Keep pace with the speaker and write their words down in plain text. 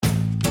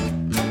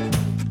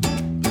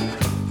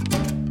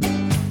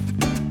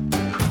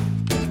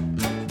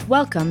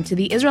Welcome to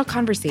the Israel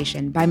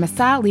Conversation by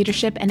Masa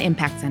Leadership and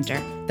Impact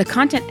Center, the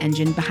content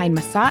engine behind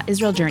Masa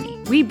Israel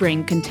Journey. We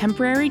bring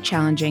contemporary,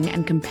 challenging,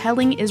 and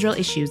compelling Israel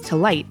issues to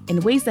light in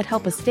ways that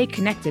help us stay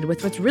connected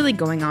with what's really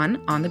going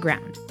on the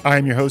ground.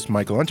 I'm your host,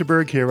 Michael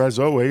Unterberg, here as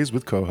always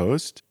with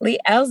co-host Liel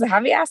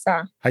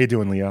Zahavi-Asa. How you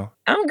doing, Liel?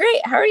 I'm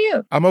great. How are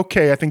you? I'm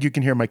okay. I think you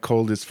can hear my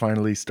cold is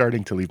finally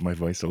starting to leave my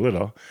voice a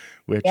little,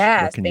 which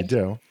what can you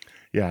do?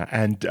 Yeah,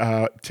 and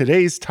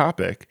today's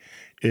topic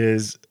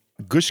is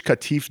Gush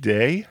Katif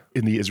Day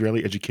in the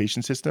Israeli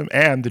education system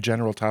and the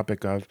general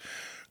topic of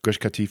Gush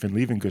Katif and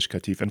leaving Gush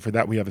Katif. And for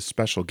that, we have a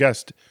special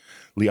guest.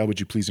 Liel, would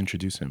you please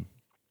introduce him?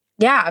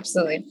 Yeah,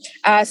 absolutely.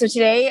 So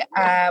today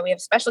we have a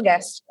special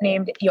guest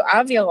named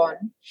Yoav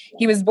Yaron.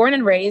 He was born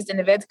and raised in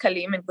Neved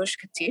Kalim in Gush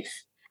Katif.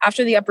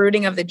 After the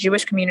uprooting of the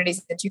Jewish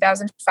communities in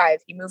 2005,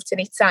 he moved to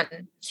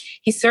Nitzan.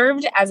 He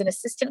served as an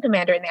assistant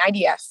commander in the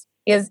IDF.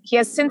 He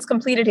has since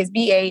completed his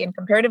BA in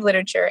Comparative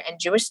Literature and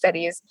Jewish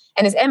Studies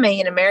and his MA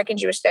in American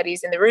Jewish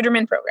Studies in the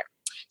Ruderman program.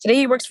 Today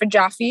he works for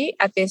Jaffe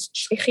at this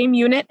Shlichim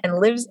unit and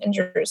lives in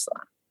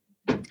Jerusalem.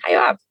 Hi,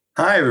 Yoav.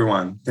 Hi,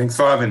 everyone. Thanks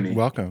for having me.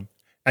 Welcome.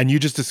 And you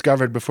just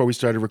discovered before we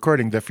started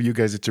recording that for you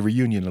guys it's a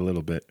reunion a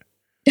little bit.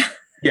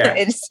 Yeah,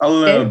 a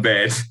little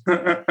bit.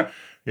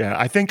 Yeah,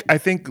 I think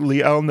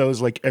Liel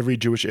knows like every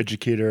Jewish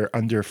educator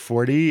under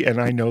 40,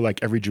 and I know like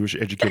every Jewish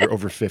educator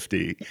over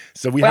 50.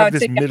 So we have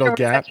this middle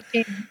gap.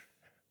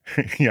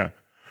 Yeah.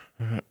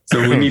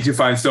 So we need to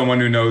find someone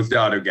who knows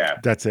the other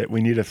gap. That's it. We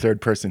need a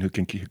third person who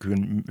can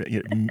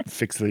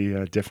fix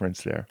the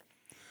difference there.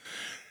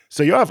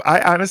 So Yoav, I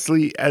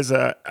honestly,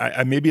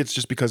 maybe it's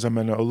just because I'm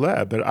an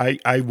Oleh, but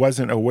I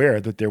wasn't aware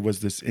that there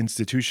was this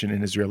institution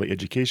in Israeli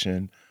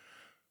education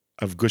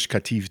of Gush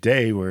Katif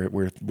Day,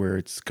 where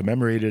it's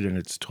commemorated and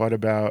it's taught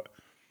about.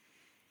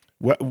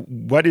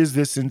 What is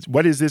this?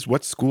 What is this?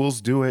 What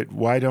schools do it?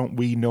 Why don't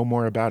we know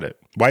more about it?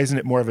 Why isn't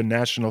it more of a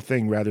national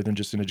thing rather than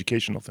just an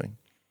educational thing?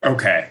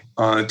 Okay,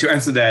 to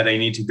answer that, I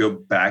need to go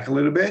back a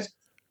little bit.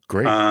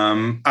 Great.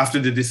 After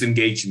the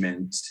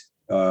disengagement,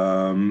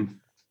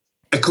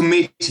 a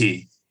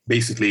committee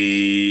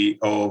basically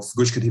of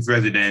Gush Katif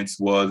residents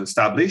was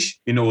established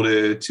in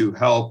order to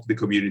help the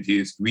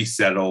communities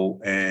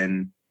resettle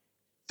and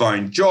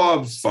find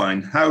jobs,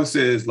 find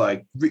houses,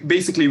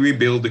 basically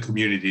rebuild the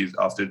communities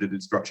after the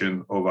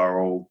destruction of our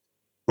old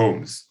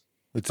homes.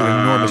 It's an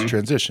enormous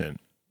transition.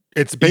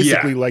 It's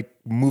basically like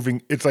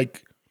moving, it's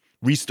like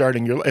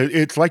restarting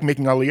it's like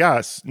making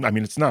aliyah. I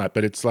mean, it's not,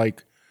 but it's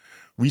like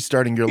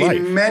restarting your life.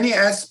 In many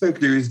aspects,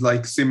 there is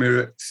like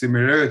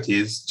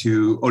similarities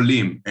to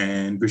Olim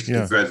and Gush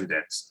Katif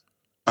residents.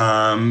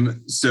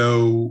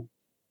 So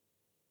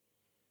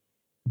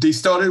they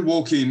started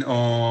working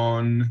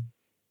on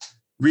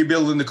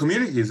rebuilding the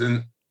communities.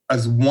 And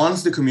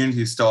once the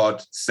communities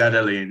start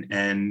settling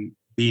and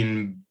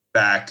being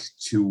back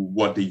to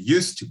what they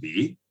used to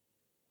be,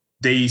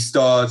 they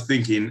start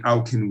thinking,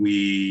 how can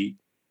we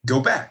go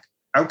back?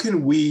 How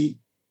can we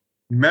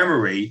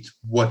commemorate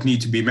what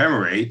needs to be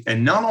commemorated?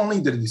 And not only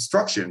the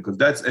destruction, because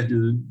that's a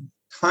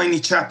tiny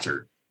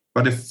chapter,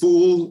 but a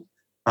full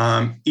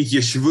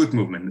Ityeshvut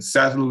movement, a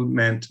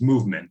settlement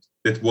movement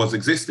that was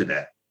existed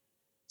there.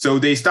 So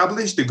they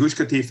established the Gush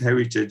Katif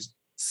Heritage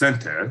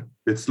Center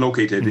that's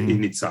located in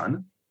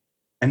Nitzan,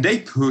 and they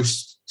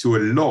pushed to a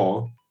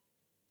law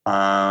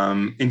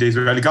in the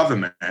Israeli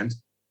government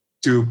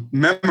to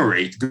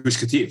commemorate Gush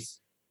Katif.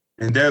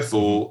 And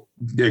therefore,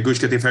 the Gush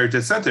Katif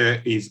Heritage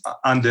Center is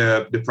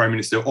under the Prime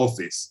Minister's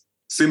office,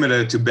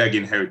 similar to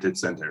Begin Heritage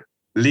Center.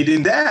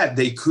 Leading that,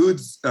 they could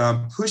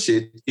push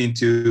it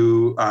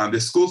into the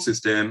school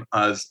system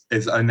as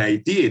an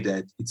idea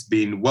that it's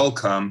been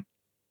welcome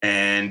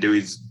and there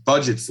is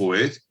budget for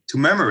it to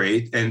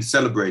commemorate and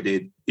celebrate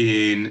it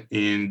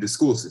in the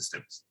school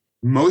systems.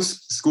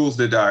 Most schools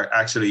that are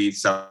actually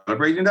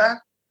celebrating that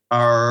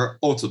are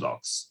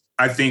Orthodox.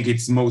 I think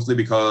it's mostly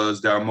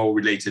because they are more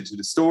related to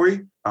the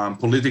story,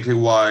 politically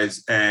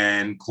wise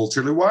and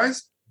culturally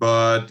wise.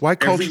 But why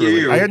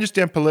culturally? I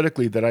understand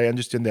politically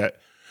that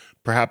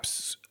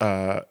perhaps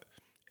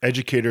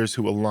educators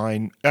who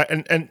align,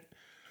 and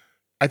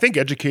I think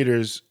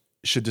educators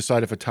should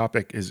decide if a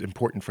topic is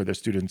important for their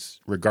students,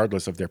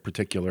 regardless of their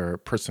particular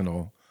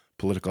personal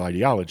political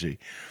ideology.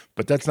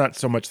 But that's not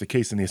so much the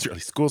case in the Israeli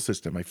school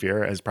system, I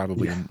fear, as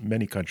probably in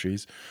many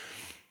countries.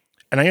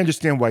 And I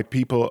understand why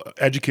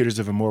educators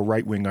of a more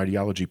right-wing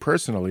ideology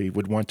personally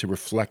would want to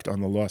reflect on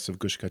the loss of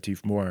Gush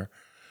Katif more.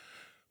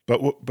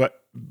 But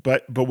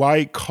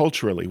why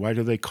culturally? Why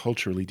do they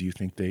culturally, do you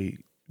think they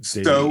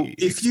So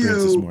if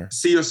you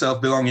see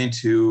yourself belonging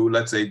to,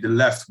 let's say, the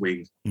left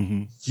wing,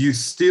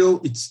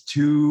 it's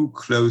too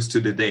close to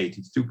the date.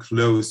 It's too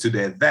close to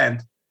the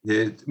event.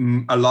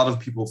 A lot of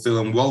people feel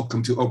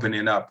unwelcome to open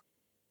it up,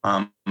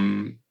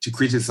 to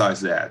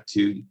criticize that,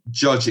 to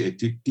judge it,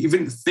 to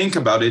even think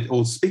about it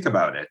or speak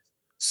about it.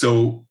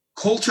 So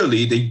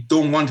culturally, they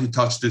don't want to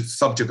touch the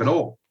subject at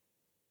all.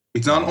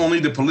 It's not only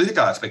the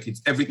political aspect,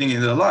 it's everything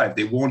in their life.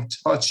 They won't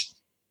touch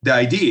the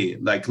idea.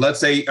 Like, let's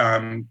say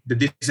the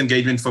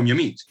disengagement from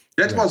Yamit.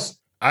 That was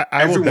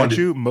I will bet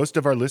you most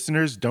of our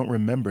listeners don't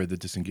remember the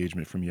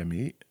disengagement from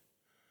Yamit.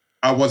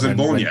 I wasn't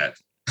born yet.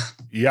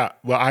 Yeah,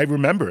 well, I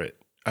remember it.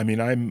 I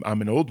mean, I'm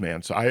an old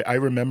man, so I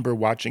remember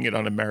watching it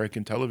on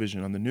American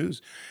television on the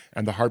news,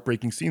 and the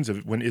heartbreaking scenes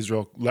of when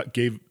Israel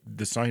gave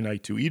the Sinai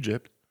to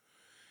Egypt,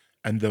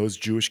 and those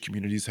Jewish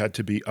communities had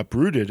to be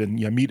uprooted, and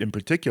Yamit in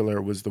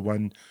particular was the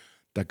one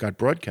that got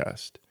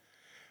broadcast.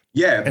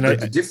 Yeah,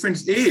 but the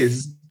difference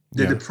is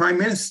that the prime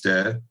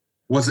minister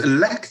was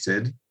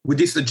elected with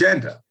this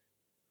agenda.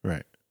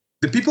 Right.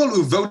 The people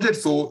who voted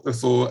for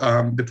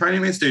the prime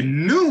minister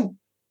knew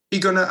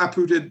he's going to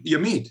uproot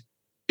Yamit.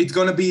 It's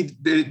going to be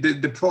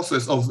the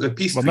process of a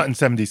peace. Well, not in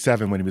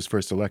 1977 when he was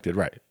first elected,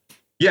 right?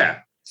 Yeah,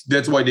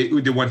 that's why they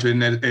went to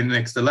the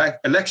next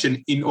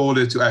election in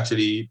order to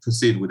actually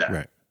proceed with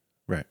that.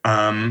 Right.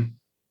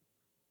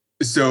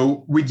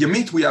 So with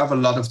Yamit, we have a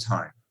lot of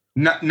time.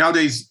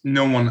 Nowadays,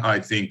 no one, I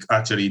think,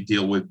 actually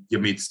deal with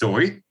Yamit's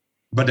story.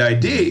 But the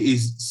idea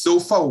is so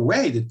far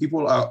away that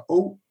people are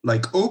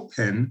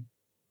open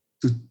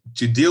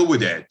to deal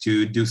with it,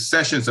 to do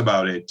sessions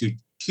about it, to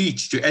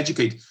teach, to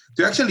educate,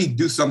 to actually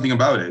do something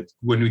about it.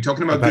 When we're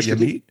talking about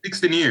Yamit?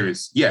 16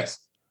 years, yes,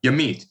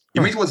 Yamit.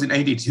 Yamit was in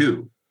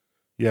 82.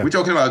 Yeah. We're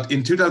talking about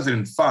in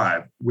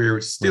 2005,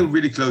 we're still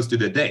really close to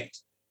the date.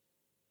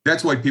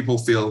 That's why people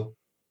feel,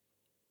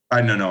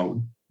 I don't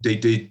know, they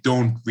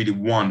don't really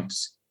want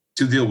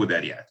to deal with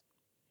that yet.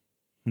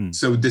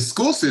 So the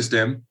school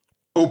system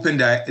opened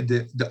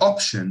the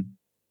option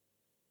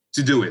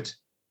to do it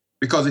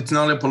because it's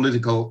not a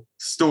political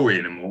story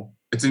anymore.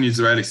 It's an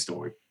Israeli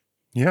story.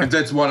 Yeah. And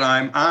that's what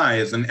I,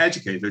 as an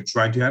educator,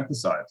 trying to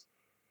emphasize.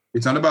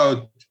 It's not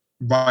about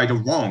right or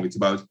wrong. It's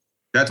about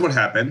that's what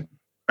happened.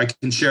 I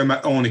can share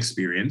my own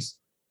experience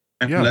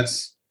and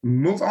let's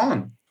move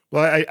on.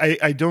 Well,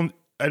 I don't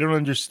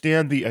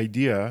understand the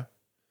idea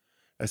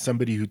as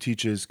somebody who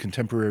teaches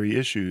contemporary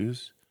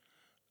issues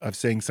of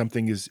saying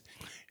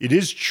it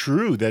is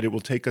true that it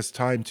will take us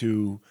time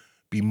to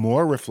be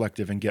more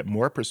reflective and get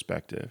more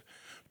perspective.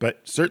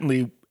 But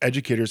certainly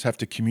educators have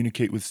to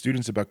communicate with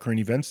students about current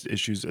events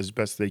issues as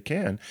best they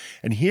can.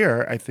 And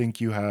here, I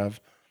think you have,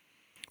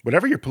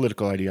 whatever your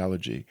political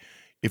ideology,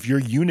 if your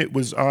unit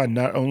was on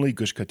not only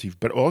Gush Katif,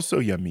 but also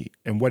Yamit,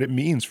 and what it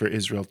means for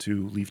Israel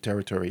to leave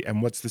territory,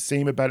 and what's the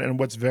same about it, and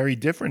what's very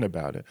different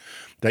about it,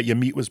 that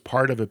Yamit was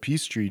part of a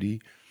peace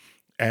treaty,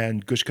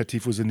 and Gush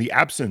Katif was in the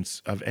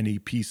absence of any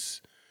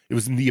peace. It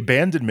was in the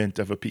abandonment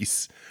of a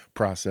peace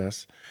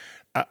process.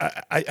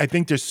 I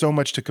think there's so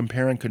much to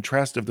compare and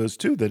contrast of those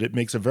two that it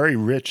makes a very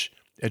rich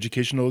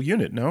educational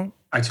unit, no?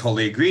 I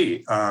totally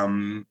agree.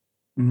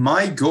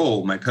 My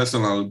goal, my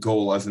personal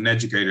goal as an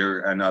educator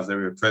and as a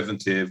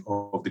representative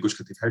of the Gush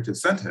Katif Heritage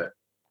Center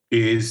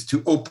is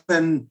to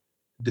open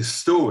the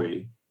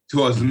story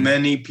to as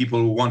many people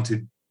who want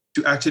to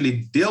actually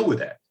deal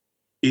with it.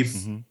 If,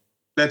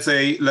 let's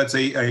say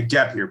a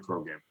gap year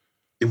program,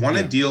 they want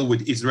to deal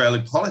with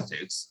Israeli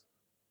politics,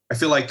 I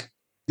feel like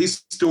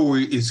this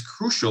story is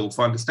crucial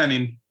for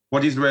understanding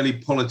what Israeli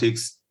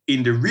politics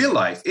in the real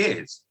life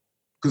is.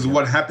 Because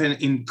what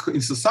happened in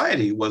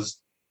society was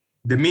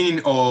the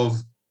meaning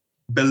of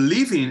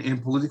believing in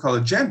political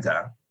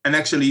agenda and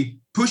actually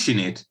pushing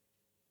it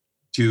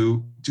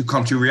to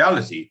come to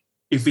reality.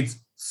 If it's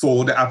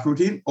for the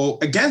uprooting or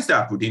against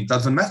the uprooting,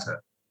 doesn't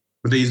matter.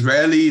 But the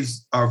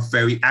Israelis are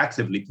very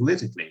actively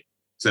politically.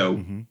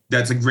 So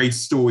that's a great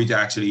story to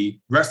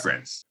actually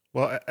reference.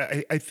 Well,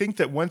 I think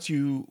that once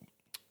you,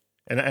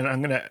 and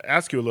I'm going to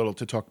ask you a little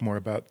to talk more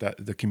about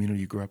the community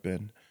you grew up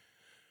in,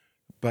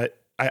 but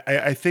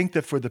I think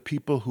that for the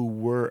people who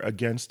were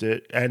against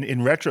it, and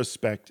in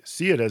retrospect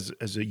see it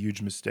as a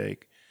huge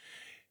mistake,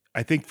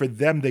 I think for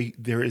them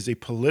there is a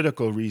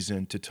political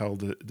reason to tell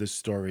the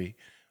story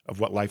of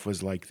what life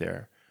was like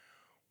there,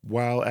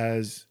 while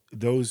as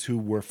those who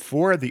were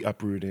for the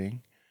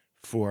uprooting,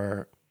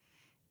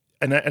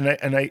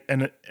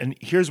 and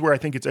here's where I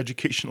think it's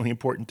educationally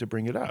important to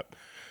bring it up.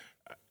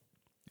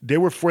 They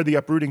were for the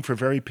uprooting for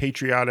very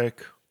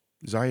patriotic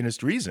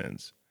Zionist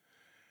reasons.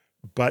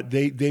 But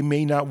they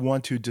may not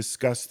want to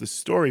discuss the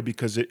story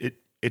because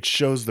it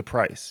shows the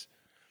price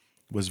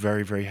was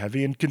very, very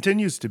heavy and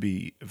continues to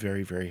be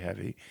very, very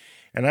heavy.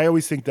 And I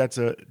always think that's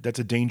a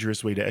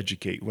dangerous way to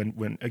educate.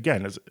 When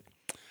again,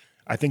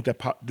 I think that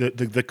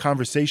the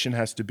conversation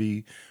has to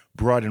be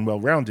broad and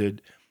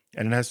well-rounded,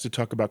 and it has to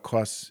talk about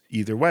costs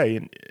either way.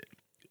 And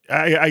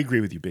I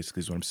agree with you, basically,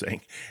 is what I'm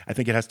saying. I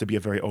think it has to be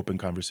a very open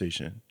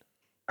conversation.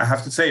 I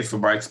have to say,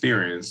 from my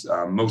experience,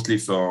 mostly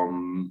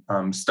from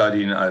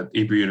studying at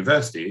Hebrew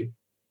University,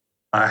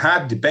 I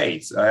had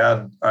debates. I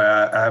have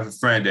a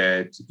friend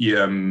that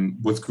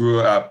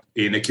grew up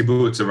in a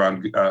kibbutz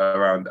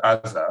around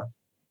Gaza,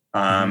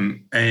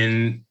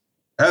 and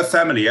her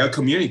family, her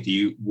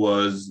community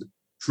was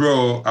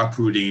pro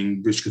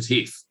uprooting Gush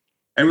Katif,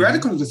 and we had a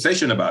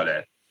conversation about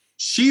it.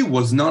 She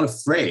was not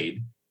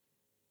afraid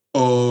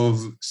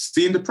of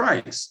seeing the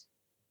price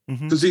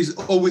because there's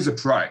always a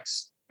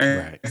price.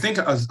 And I think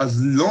as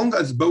long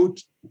as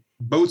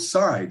both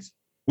sides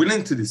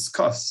willing to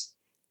discuss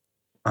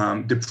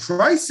the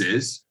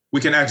prices,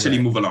 we can actually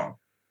move along.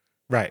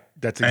 Right.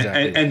 That's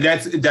exactly and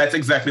that's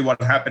exactly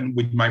what happened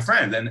with my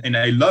friend. And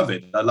I love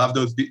it. I love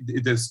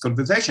this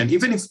conversation.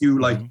 Even if you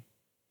like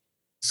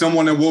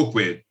someone I work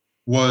with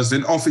was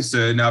an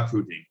officer in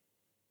uprooting,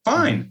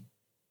 fine.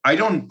 I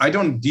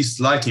don't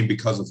dislike him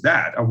because of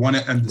that. I want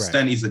to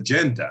understand his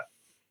agenda.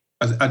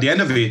 At the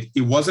end of it,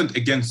 it wasn't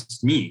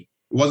against me.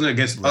 It wasn't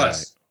against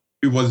us.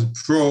 It was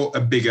pro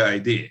a bigger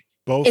idea.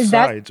 Both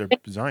sides are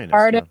Zionists.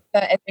 Part of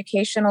the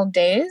educational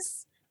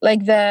days,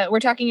 like we're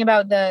talking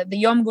about the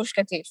Yom Gush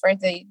Katif, right?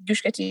 The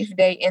Gush Katif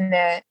day in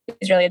the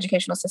Israeli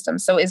educational system.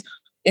 So is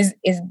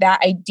that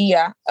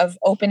idea of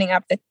opening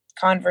up the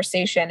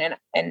conversation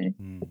and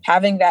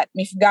having that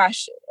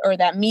mifgash, or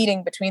that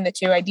meeting between the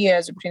two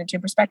ideas or between the two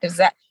perspectives, is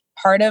that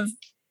part of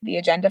the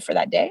agenda for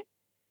that day?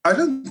 I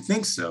don't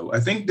think so. I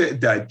think that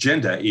the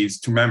agenda is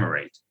to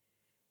commemorate.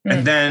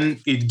 And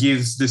then it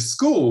gives the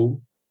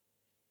school,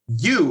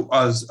 you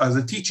as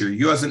a teacher,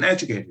 you as an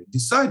educator,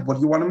 decide what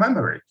you want to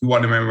commemorate. You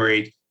want to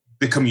commemorate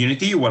the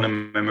community, you want to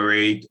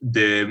commemorate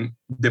the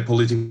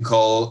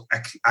political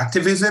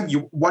activism.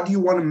 What do you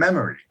want to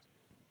commemorate?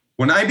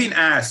 When I've been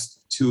asked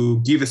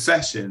to give a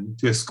session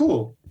to a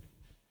school,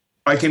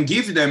 I can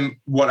give them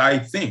what I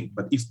think,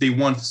 but if they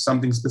want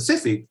something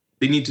specific,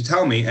 they need to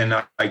tell me, and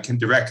I can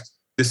direct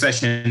the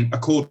session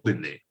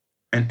accordingly.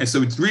 And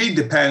so it really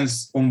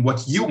depends on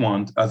what you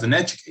want as an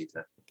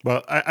educator.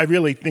 Well, I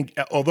really think,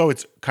 although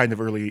it's kind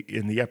of early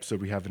in the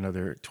episode, we have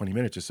another 20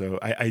 minutes or so,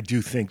 I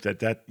do think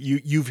that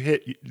you've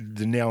hit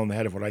the nail on the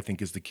head of what I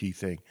think is the key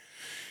thing,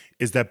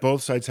 is that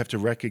both sides have to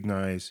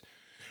recognize,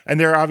 and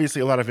there are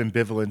obviously a lot of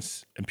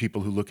ambivalence and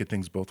people who look at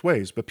things both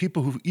ways, but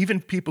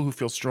even people who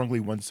feel strongly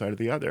one side or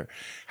the other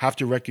have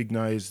to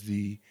recognize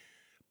the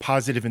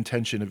positive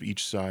intention of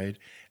each side,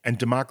 and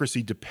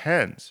democracy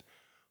depends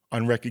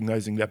on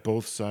recognizing that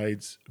both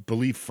sides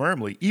believe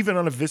firmly, even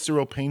on a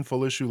visceral,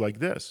 painful issue like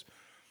this,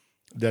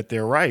 that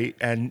they're right.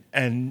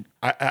 And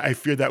I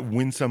fear that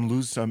win some,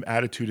 lose some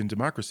attitude in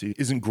democracy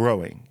isn't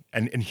growing.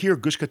 And here,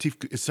 Gush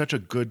Katif is such a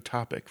good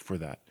topic for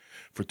that,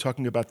 for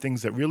talking about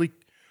things that really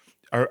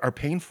are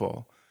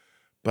painful,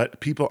 but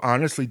people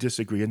honestly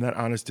disagree, and that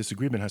honest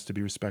disagreement has to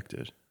be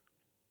respected.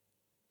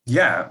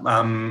 Yeah,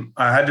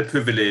 I had the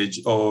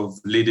privilege of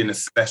leading a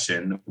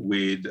session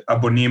with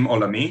Abonim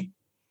Olami,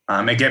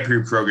 a gap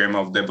year program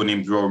of the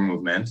Abonim Dror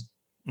movement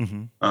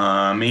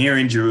here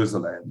in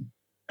Jerusalem.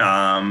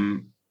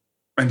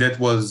 And that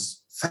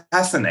was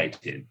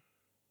fascinating.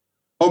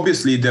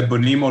 Obviously, the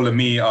Abonim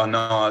Olami are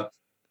not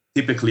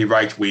typically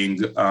right-wing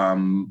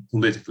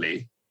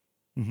politically.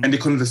 And the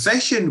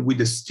conversation with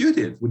the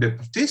student, with the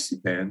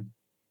participant,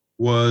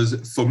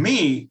 was, for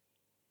me,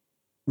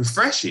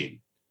 refreshing.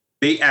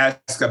 They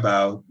ask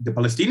about the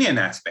Palestinian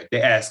aspect.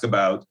 They ask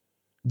about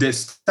the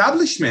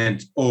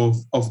establishment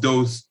of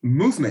those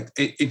movements.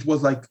 It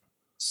was like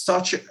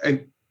such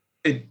a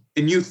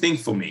new thing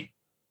for me.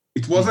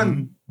 It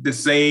wasn't the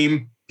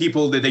same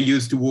people that I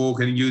used to work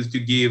and used to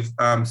give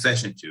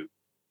session to.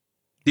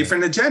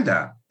 Different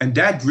agenda. And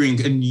that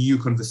brings a new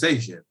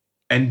conversation.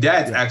 And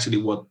that's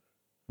actually what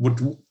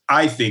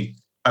I think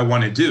I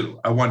want to do.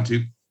 I want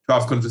to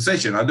have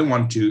conversation. I don't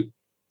want to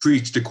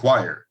preach the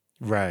choir.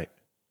 Right.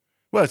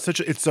 Well,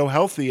 it's so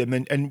healthy,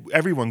 and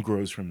everyone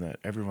grows from that.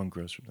 Everyone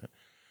grows from that.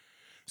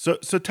 So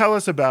tell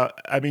us about,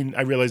 I mean,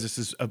 I realize this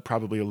is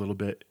probably a little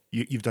bit,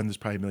 you've done this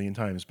probably a million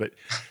times, but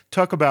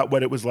talk about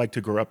what it was like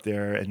to grow up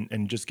there,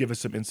 and just give us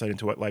some insight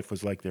into what life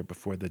was like there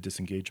before the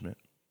disengagement.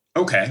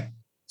 Okay.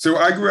 So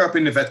I grew up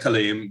in Neve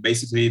Kalim,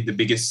 basically the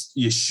biggest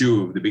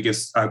yeshuv, the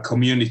biggest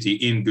community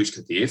in Gush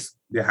Katif.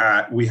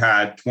 We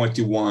had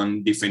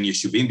 21 different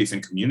yeshuvim,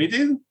 different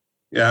communities.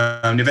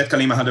 Neve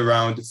Kalim had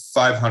around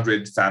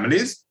 500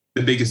 families,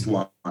 the biggest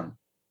one.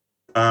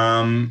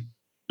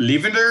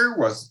 Living there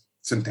was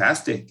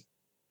fantastic.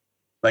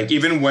 Like,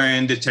 even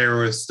when the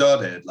terrorists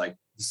started, like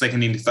the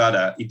second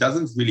intifada, it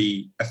doesn't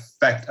really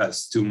affect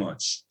us too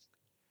much.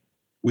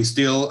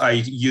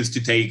 I used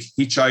to take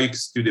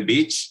hitchhikes to the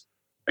beach.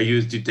 I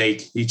used to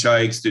take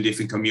hitchhikes to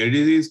different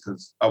communities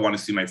because I want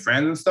to see my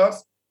friends and stuff.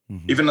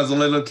 Even as a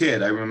little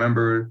kid, I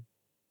remember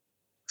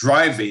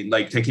driving,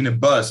 like taking a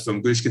bus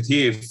from Gush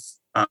Katif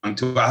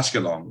to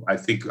Ashkelon. I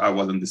think I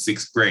was in the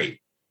 6th grade.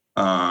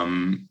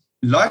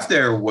 Life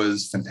there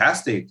was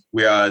fantastic.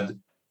 We had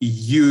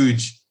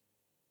huge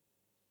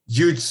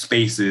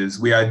spaces.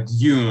 We had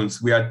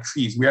dunes. We had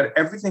trees. We had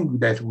everything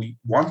that we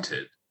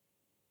wanted.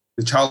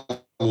 The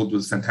childhood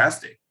was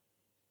fantastic.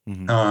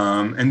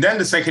 And then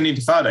the second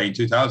intifada in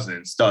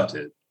 2000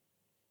 started.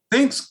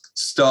 Things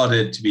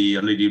started to be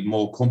a little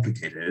more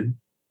complicated.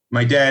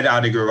 My dad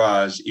had a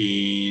garage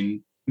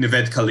in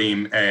Neve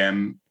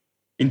Kalim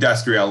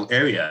industrial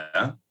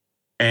area.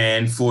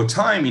 And for a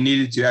time, he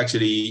needed to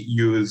actually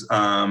use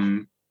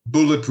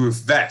bulletproof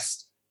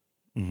vest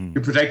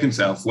to protect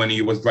himself when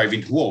he was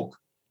driving to work.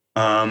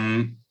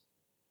 And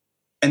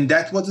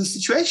that was the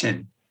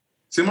situation.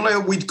 Similar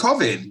with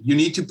COVID, you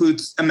need to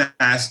put a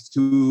mask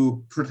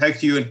to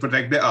protect you and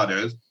protect the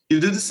others. You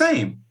do the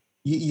same.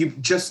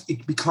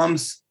 It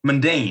becomes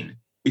mundane.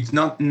 It's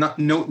not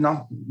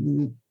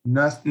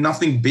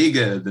nothing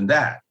bigger than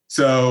that.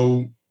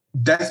 So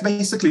that's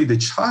basically the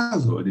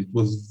childhood. It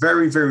was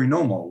very, very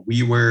normal.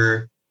 We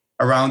were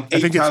around 8,000. I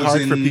think it's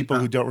hard for people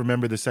who don't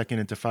remember the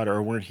Second Intifada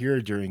or weren't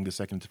here during the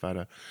Second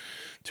Intifada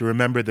to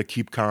remember the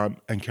keep calm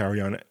and carry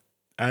on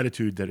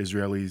attitude that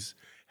Israelis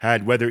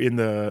had, whether in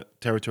the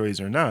territories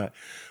or not.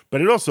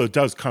 But it also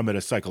does come at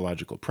a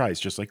psychological price,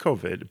 just like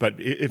COVID, but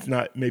if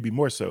not, maybe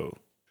more so.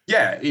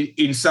 Yeah,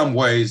 in some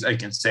ways, I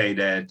can say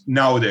that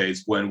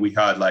nowadays, when we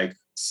had like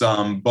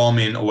some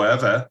bombing or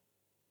whatever,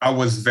 I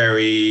was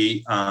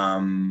very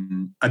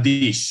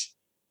adish.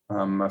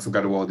 I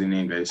forgot the word in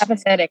English.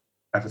 Apathetic.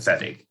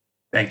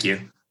 Thank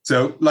you.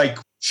 So, like,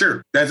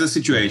 sure, that's a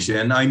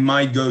situation. I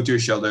might go to a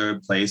shelter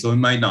place or I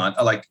might not.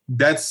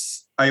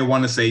 I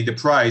want to say, the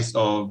price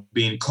of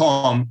being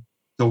calm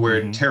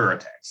toward terror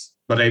attacks.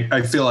 But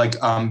I feel like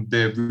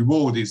the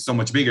reward is so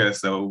much bigger,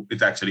 so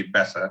it's actually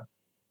better.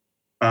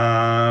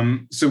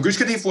 So Gush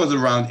Katif was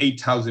around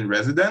 8,000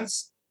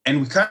 residents,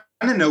 and we kind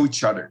of know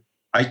each other.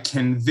 I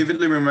can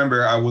vividly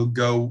remember I will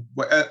go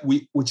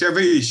whichever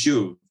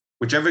issue,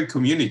 whichever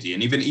community,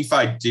 and even if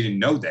I didn't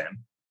know them,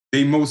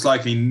 they most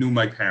likely knew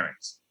my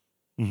parents.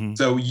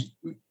 So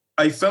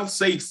I felt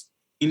safe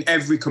in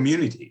every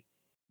community.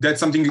 That's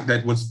something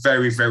that was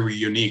very, very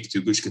unique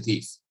to Gush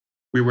Katif.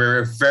 We were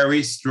a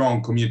very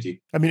strong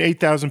community. I mean,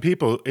 8,000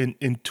 people in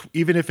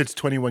even if it's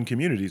 21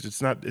 communities,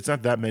 it's not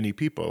that many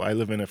people. I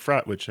live in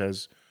Efrat, which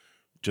has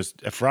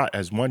Efrat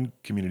as one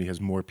community has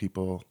more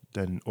people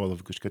than all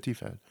of Gush Katif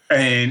had.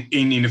 And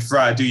in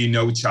Efrat, do you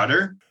know each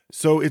other?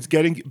 So it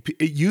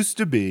used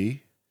to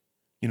be,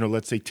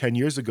 let's say 10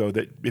 years ago,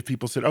 that if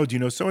people said, "Oh, do you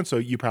know so and so?"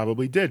 you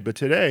probably did. But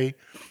today,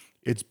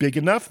 it's big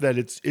enough that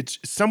it's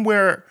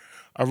somewhere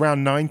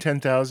around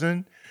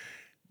 10,000.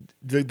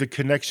 The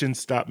connection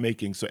stopped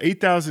making. So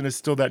 8,000 is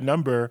still that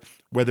number,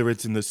 whether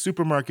it's in the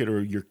supermarket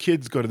or your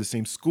kids go to the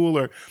same school,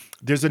 or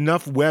there's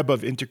enough web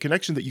of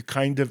interconnection that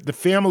the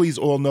families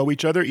all know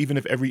each other, even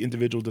if every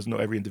individual doesn't know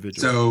every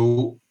individual.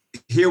 So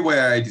here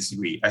where I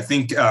disagree. I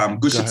think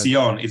Gush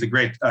Etzion is a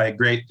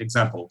great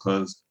example,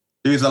 because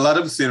there's a lot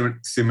of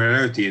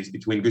similarities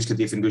between Gush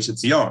Katif and Gush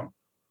Etzion.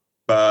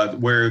 But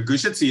where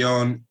Gush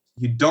Etzion,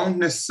 you don't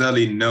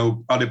necessarily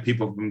know other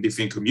people from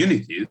different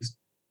communities.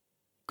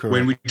 Correct.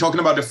 When we're talking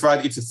about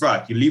Efrat, it's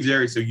Efrat. You live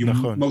there, so you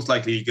most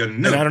likely going to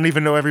know. And I don't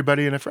even know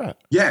everybody in Efrat.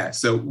 Yeah,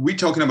 so we're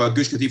talking about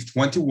Gush Katif,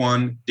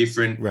 21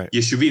 different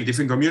yeshuvim,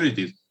 different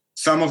communities.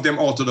 Some of them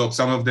Orthodox,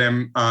 some of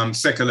them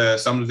secular,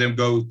 some of them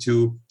go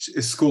to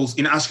schools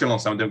in Ashkelon,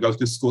 some of them go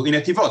to school in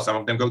Etivot, some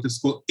of them go to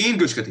school in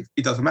Gush Katif.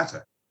 It doesn't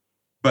matter.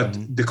 But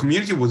the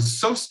community was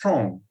so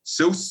strong,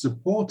 so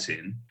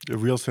supporting. A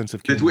real sense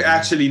of community. That we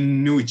actually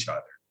knew each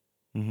other.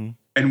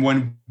 And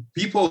when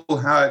people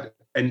had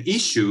an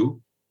issue,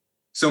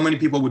 so many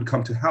people would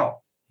come to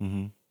help.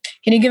 Can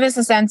you give us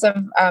a sense of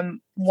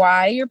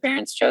why your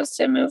parents chose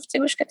to move to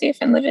Gush Katif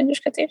and live in Gush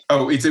Katif?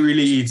 Oh, it's a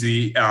really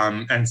easy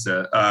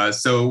answer.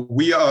 So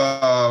we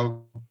are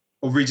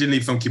originally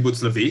from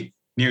Kibbutz Levi,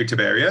 near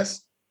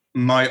Tiberias.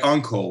 My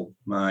uncle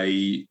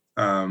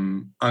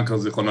Zichrono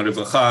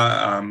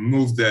Livracha,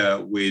 moved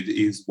there with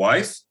his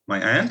wife, my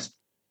aunt.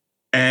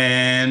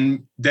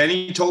 And then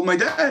he told my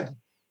dad,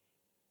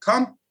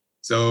 come.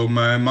 So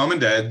my mom and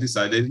dad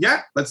decided,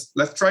 yeah, let's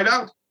try it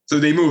out. So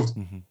they moved.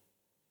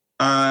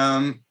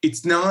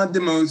 It's not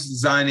the most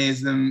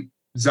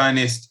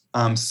Zionist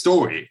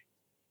story,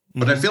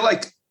 but I feel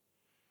like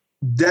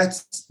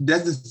that's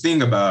the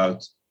thing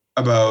about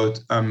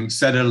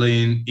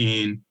settling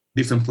in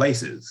different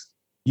places.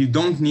 You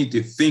don't need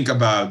to think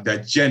about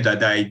the agenda,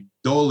 the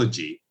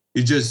ideology.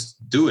 You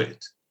just do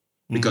it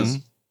because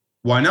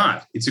why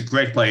not? It's a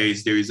great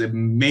place. There is an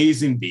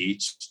amazing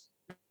beach.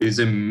 There's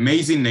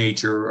amazing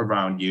nature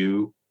around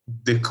you.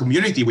 The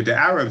community with the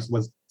Arabs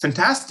was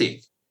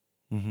fantastic.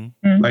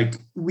 Like,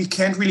 we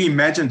can't really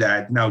imagine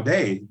that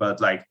nowadays, but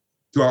like,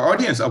 to our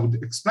audience, I would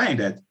explain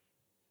that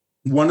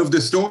one of the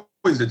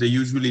stories that they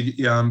usually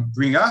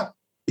bring up,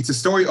 it's a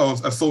story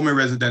of a former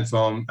resident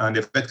from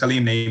the Bet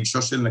Kalim named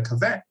Shoshel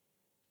Nekaveh,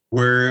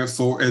 where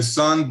for a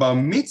son bar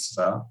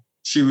mitzvah,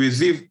 she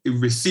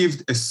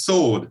received a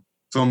sword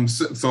from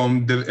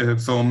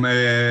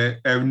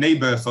a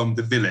neighbor from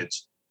the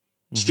village.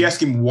 She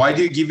asked him, "Why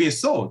do you give me a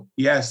sword?"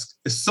 He asked,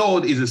 "A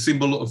sword is a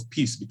symbol of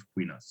peace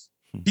between us."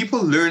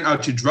 People learn how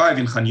to drive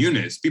in Khan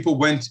Yunis. People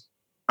went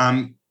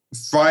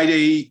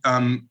Friday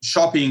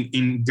shopping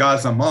in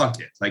Gaza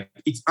market. Like,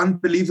 it's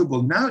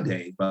unbelievable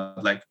nowadays,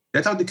 but like,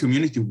 that's how the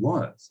community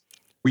was.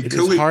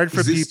 It's hard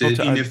for people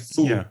to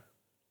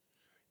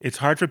It's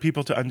hard for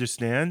people to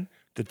understand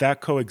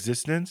that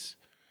coexistence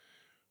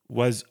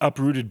was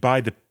uprooted by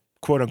the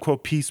quote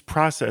unquote peace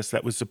process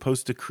that was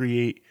supposed to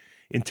create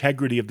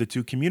integrity of the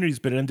two communities,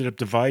 but it ended up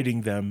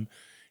dividing them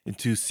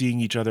into seeing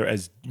each other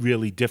as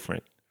really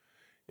different.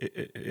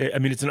 I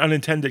mean, it's an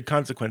unintended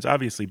consequence,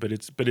 obviously, but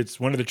it's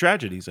one of the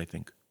tragedies, I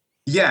think.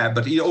 Yeah,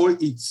 but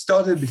it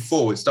started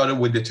before. It started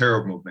with the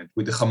terror movement,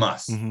 with the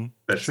Hamas,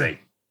 let's say.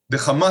 The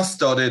Hamas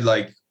started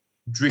like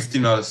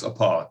drifting us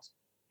apart.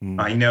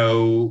 I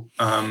know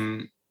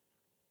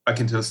I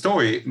can tell a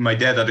story. My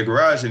dad had a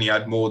garage and he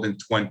had more than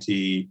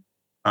 20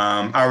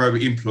 Arab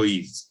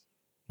employees.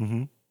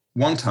 Mm-hmm.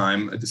 One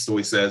time, the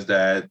story says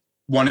that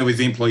one of his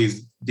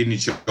employees didn't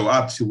show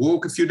up to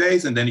work a few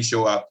days, and then he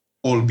showed up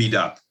all beat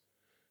up.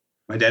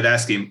 My dad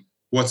asked him,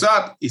 "What's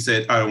up?" He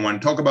said, "I don't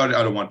want to talk about it.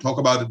 I don't want to talk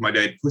about it." My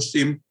dad pushed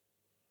him.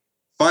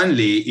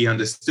 Finally, he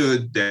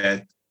understood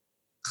that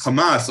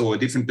Hamas, or a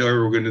different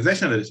terror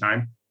organization at the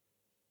time,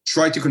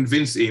 tried to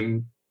convince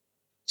him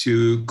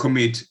to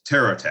commit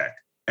terror attack.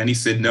 And he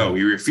said no,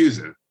 he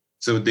refused it.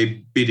 So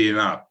they beat him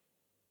up.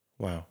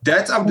 Wow.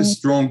 That's how the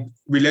strong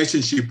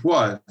relationship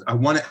was. I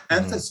want to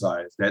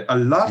emphasize that a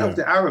lot of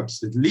the Arabs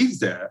that live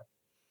there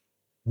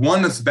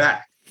want us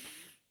back.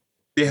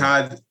 They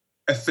had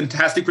a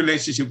fantastic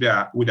relationship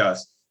there with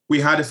us. We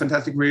had a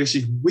fantastic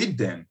relationship with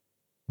them.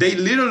 They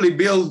literally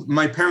built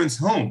my parents'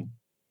 home.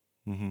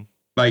 Mm-hmm.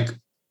 Like,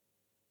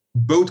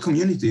 both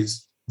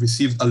communities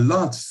received a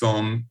lot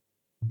from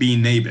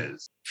being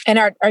neighbors. And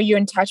are you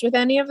in touch with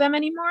any of them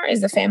anymore?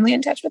 Is the family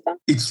in touch with them?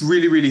 It's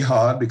really, really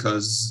hard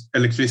because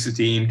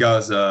electricity in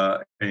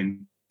Gaza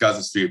and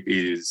Gaza Strip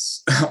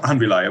is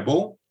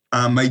unreliable.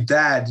 My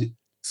dad,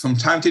 from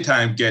time to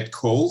time, get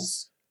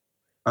calls.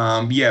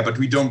 But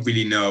we don't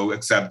really know,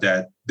 except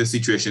that the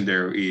situation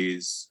there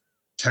is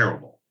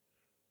terrible.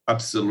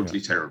 Absolutely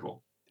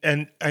terrible.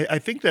 And I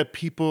think that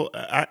people,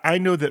 I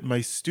know that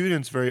my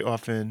students very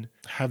often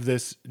have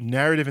this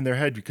narrative in their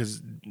head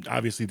because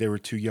obviously they were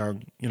too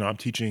young. You know, I'm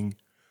teaching,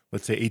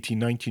 let's say 18,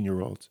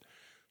 19-year-olds.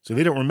 So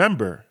they don't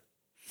remember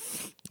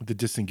the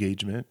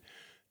disengagement.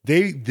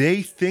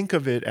 They think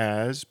of it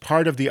as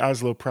part of the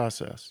Oslo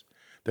process,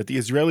 that the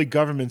Israeli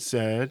government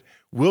said,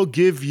 we'll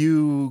give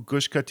you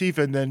Gush Katif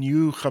and then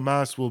you,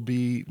 Hamas, will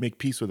make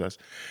peace with us.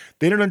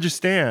 They don't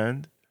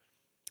understand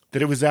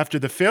that it was after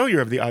the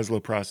failure of the Oslo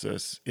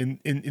process in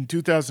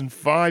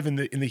 2005, in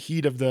the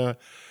heat of the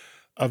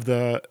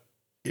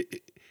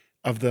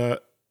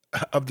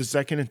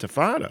second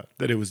Intifada,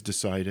 that it was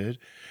decided,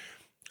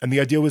 and the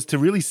idea was to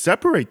really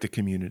separate the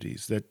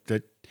communities.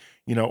 That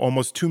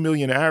almost 2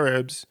 million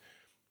Arabs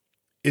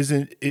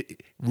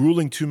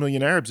ruling 2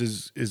 million Arabs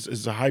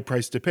is a high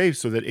price to pay,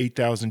 so that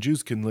 8,000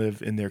 Jews can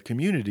live in their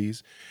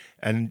communities.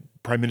 And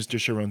Prime Minister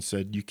Sharon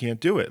said, you can't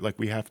do it. Like,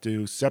 we have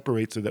to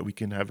separate so that we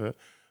can have a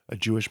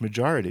Jewish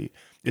majority.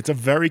 It's a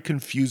very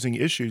confusing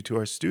issue to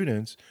our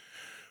students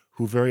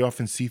who very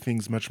often see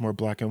things much more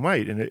black and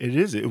white. And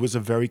it was a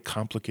very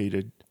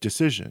complicated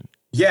decision.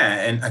 Yeah,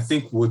 and I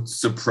think what's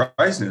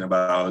surprising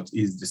about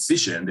his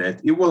decision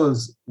that it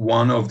was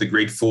one of the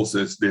great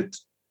forces that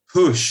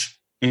pushed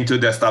into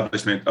the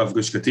establishment of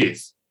Gush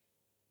Katif.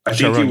 I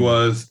think it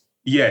was,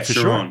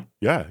 Sharon.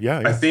 Sure.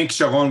 Yeah. I think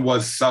Sharon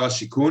was Sarah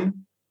Shikun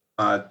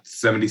at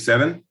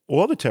 77.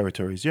 All the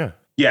territories, yeah.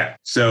 Yeah,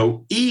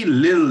 so he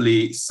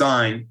literally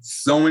signed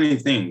so many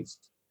things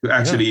to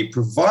actually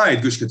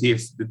provide Gush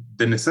Katif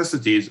the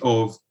necessities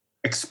of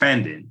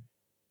expanding.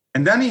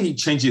 And then he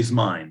changed his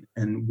mind.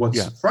 And what's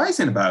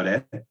surprising about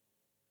it,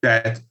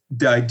 that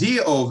the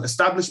idea of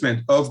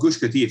establishment of Gush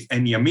Katif,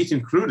 and Yamit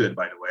included,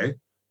 by the way,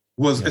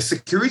 was a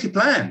security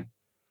plan.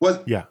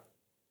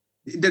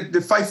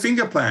 The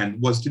five-finger plan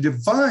was to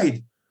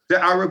divide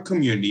the Arab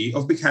community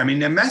of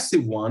becoming a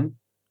massive one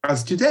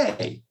as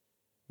today.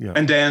 Yeah.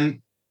 And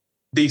then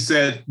they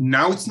said,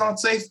 now it's not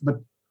safe, but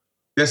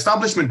the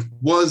establishment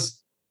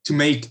was to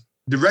make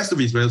the rest of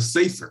Israel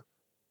safer.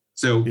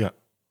 So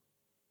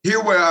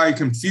here where I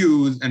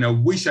confused, and I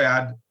wish I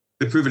had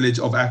the privilege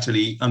of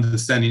actually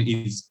understanding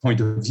his point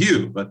of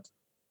view, but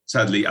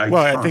sadly I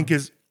can't.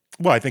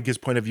 I think his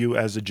point of view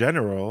as a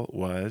general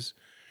was,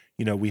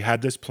 we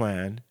had this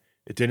plan,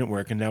 it didn't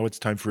work, and now it's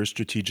time for a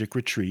strategic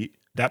retreat.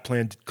 That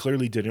plan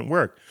clearly didn't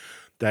work.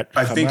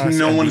 I think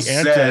no one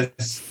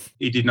says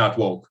it did not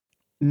work.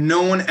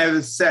 No one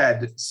ever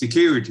said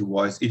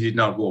security-wise it did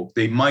not work.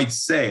 They might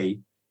say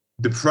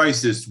the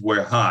prices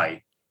were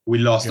high. We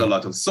lost a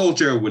lot of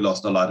soldiers. We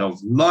lost a lot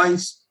of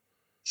lives.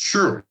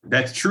 Sure,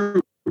 that's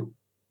true.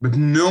 But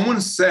no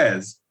one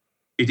says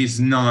it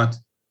is not,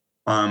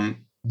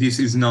 this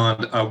is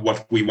not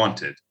what we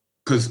wanted.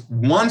 Because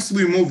once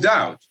we moved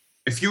out,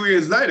 a few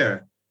years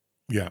later,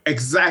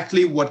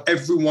 exactly what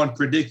everyone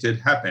predicted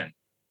happened.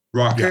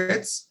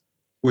 Rockets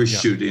were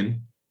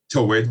shooting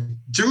toward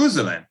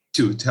Jerusalem,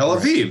 to Tel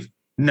Aviv.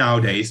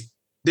 Nowadays,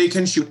 they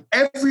can shoot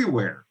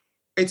everywhere.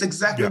 It's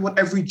exactly what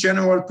every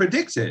general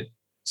predicted.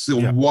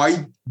 So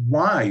why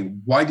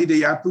did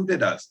they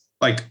uproot us?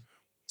 Like,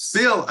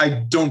 still, I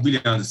don't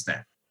really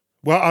understand.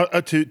 Well,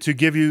 to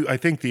give you, I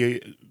think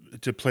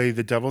to play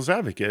the devil's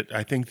advocate,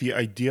 I think the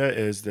idea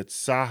is that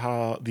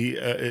Sahal, the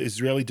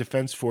Israeli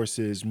Defense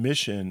Forces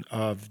mission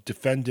of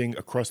defending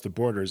across the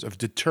borders, of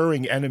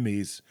deterring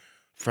enemies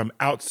from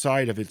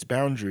outside of its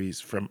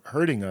boundaries from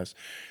hurting us,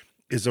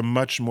 is a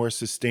much more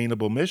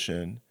sustainable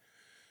mission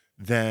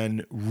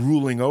than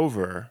ruling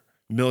over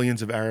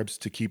millions of Arabs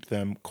to keep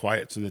them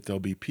quiet so that there'll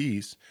be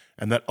peace.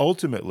 And that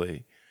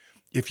ultimately,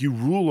 if you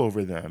rule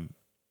over them,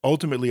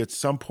 ultimately at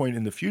some point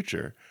in the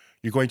future,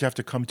 you're going to have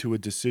to come to a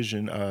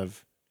decision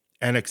of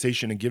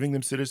annexation and giving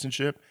them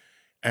citizenship,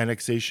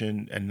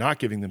 annexation and not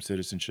giving them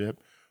citizenship,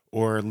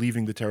 or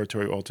leaving the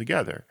territory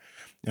altogether.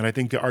 And I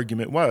think the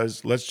argument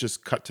was, let's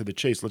just cut to the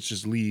chase. Let's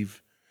just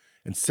leave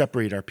and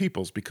separate our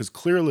peoples, because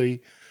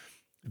clearly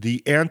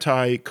the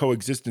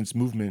anti-coexistence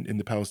movement in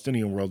the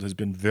Palestinian world has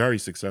been very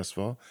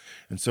successful.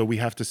 And so we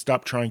have to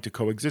stop trying to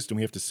coexist and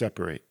we have to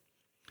separate.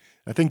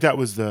 I think that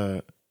was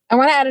the... I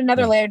want to add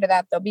another layer to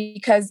that, though,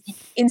 because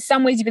in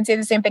some ways you can say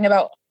the same thing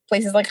about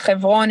places like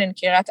Hebron and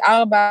Kiryat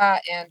Arba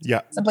and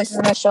some places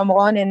in the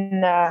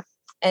Shomron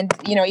and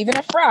even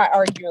Efrat,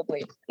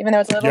 arguably, even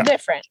though it's a little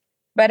different.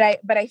 But I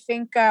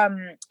think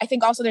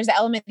also there's an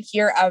element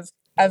here of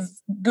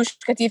Gush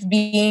Katif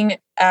being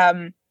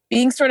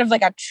sort of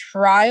like a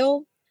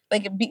trial,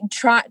 like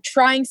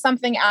trying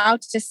something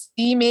out to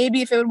see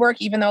maybe if it would work,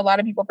 even though a lot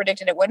of people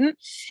predicted it wouldn't,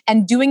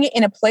 and doing it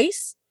in a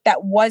place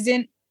that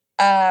wasn't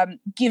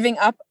giving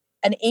up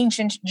an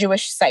ancient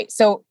Jewish site.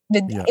 So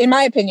in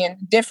my opinion,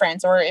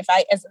 difference, or if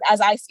I, as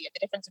I see it, the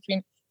difference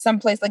between some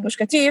place like Gush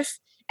Katif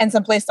and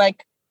some place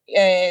like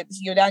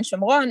Yehuda and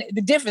Shomron,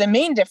 the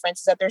main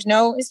difference is that there's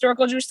no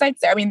historical Jewish sites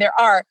there. I mean, there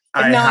are.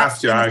 I have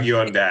to argue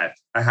on that.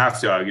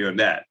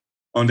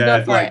 On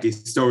that, like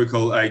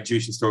historical,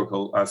 Jewish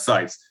historical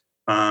sites.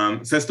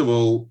 First of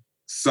all,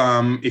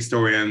 some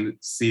historian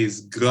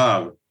sees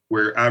Gra,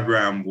 where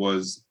Abraham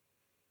was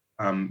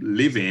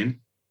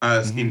living,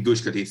 as in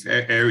Gush Katif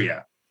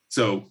area.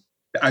 So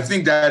I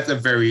think that's a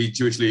very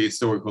Jewishly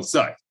historical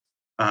site.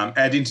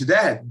 Adding to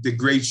that, the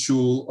great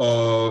shul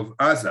of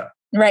Gaza.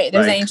 Right,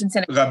 there's an ancient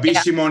synagogue. Rabbi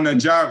Shimon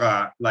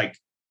Najara, like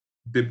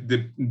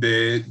the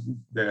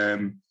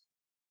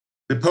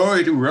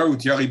poet who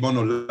wrote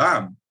Yaribon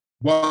Olam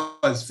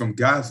was from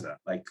Gaza.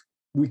 Like,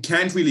 we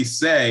can't really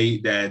say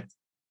that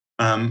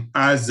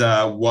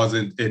Gaza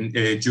wasn't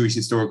a Jewish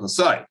historical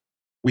site.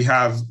 We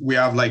have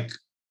like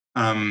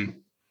I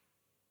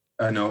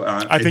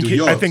think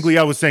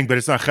Liel was saying, but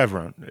it's not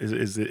Hebron.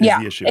 Is the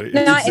issue?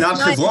 It's not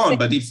Hebron,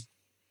 but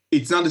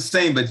it's not the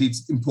same. But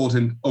it's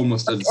important,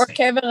 almost as the same. Or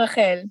Kever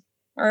Rachel,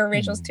 or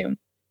Rachel's tomb.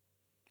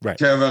 Right.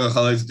 Kever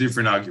Rachel is a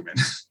different argument.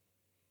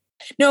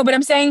 No, but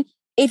I'm saying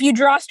if you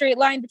draw a straight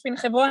line between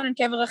Hebron and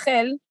Kever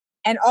Rachel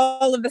and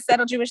all of the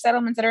settled Jewish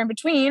settlements that are in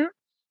between,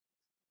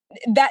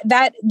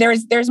 that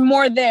there's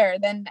more there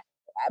than.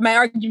 My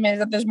argument is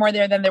that there's more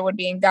there than there would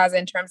be in Gaza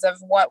in terms of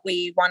what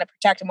we want to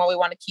protect and what we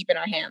want to keep in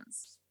our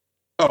hands.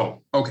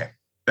 Oh, okay.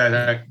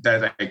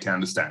 That I can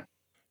understand.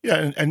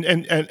 Yeah, and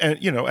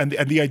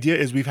the idea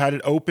is we've had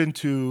it open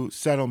to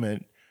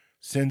settlement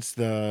since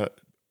the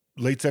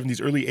late 70s,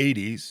 early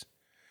 80s,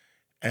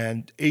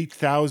 and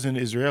 8,000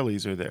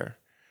 Israelis are there,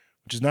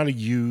 which is not a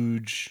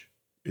huge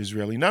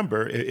Israeli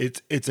number.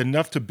 It's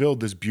enough to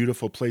build this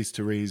beautiful place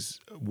to raise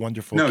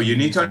wonderful. No, you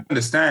need to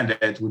understand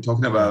that we're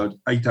talking about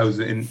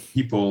 8,000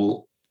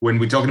 people. When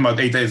we're talking about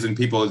 8,000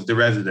 people as the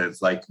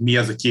residents, like me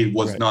as a kid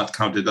was not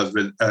counted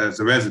as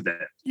a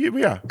resident.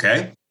 Yeah.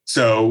 Okay.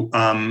 So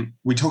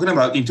we're talking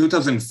about in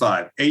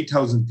 2005,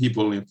 8,000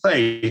 people in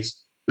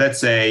place. Let's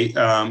say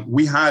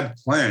we had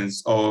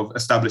plans of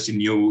establishing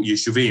new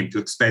yeshuvim to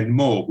expand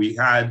more. We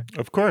had,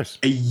 of course,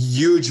 a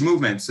huge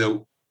movement.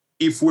 So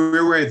if we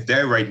were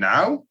there right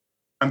now,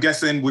 I'm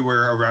guessing we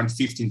were around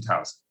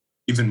 15,000,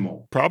 even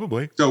more.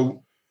 Probably.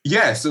 So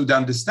so the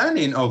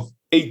understanding of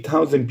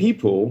 8,000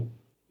 people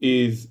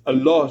is a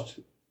lot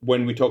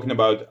when we're talking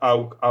about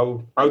how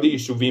the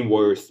yeshuvim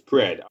were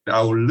spread,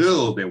 how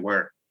little they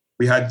were.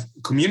 We had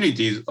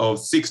communities of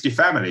 60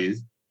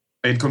 families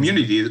and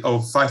communities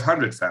of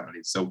 500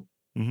 families. So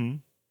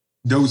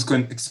those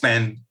can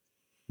expand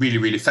really,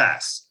 really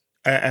fast.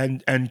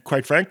 And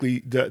quite frankly,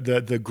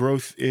 the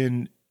growth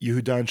in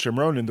Yehuda and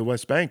Shomron in the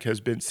West Bank has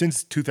been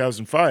since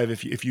 2005.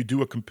 If you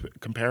do a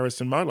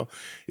comparison model,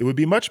 it would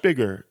be much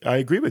bigger. I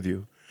agree with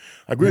you.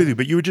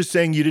 But you were just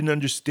saying you didn't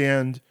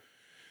understand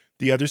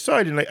the other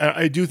side, and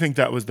I do think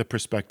that was the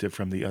perspective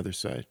from the other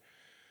side.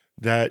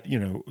 That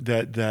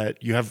that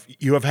you have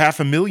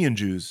 500,000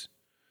 Jews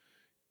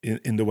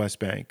in the West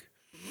Bank,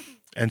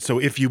 and so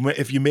if you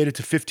made it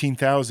to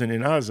 15,000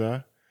 in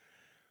Gaza,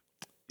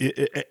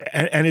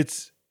 and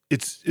it's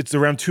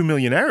around 2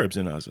 million Arabs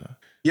in Gaza.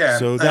 Yeah.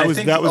 So that was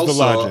the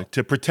logic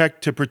to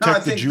protect I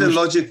the think Jewish. The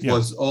logic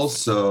was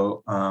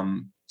also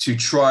to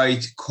try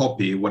to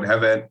copy what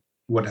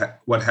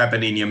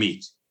happened in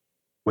Yamit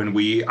when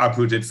we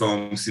uprooted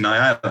from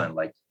Sinai Island.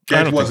 Like,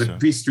 that was a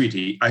peace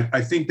treaty.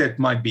 I think that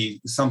might be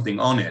something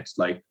on it.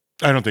 Like,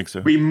 I don't think so.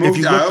 We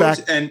moved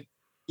out and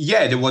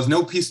there was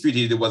no peace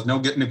treaty. There was no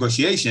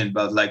negotiation.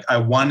 But like, I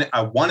want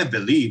to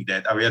believe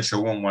that Ariel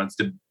Sharon wants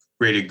to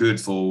create a good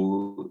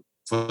for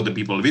the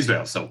people of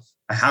Israel. So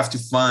I have to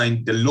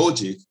find the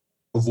logic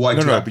of why.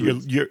 But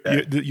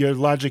your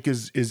logic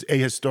is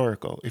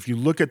ahistorical. If you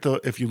look at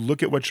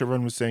what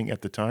Sharon was saying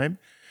at the time,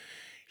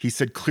 he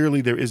said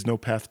clearly there is no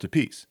path to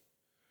peace.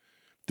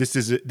 This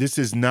is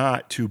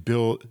not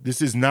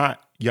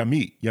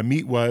Yamit.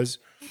 Yamit was,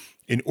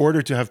 in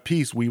order to have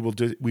peace, we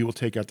will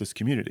take out this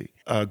community.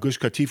 Gush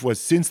Katif was,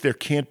 since there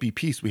can't be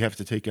peace, we have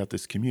to take out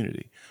this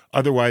community.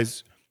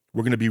 Otherwise,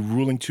 we're going to be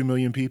ruling 2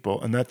 million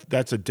people, and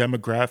that's a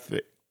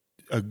demographic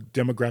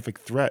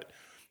threat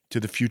to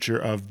the future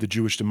of the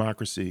Jewish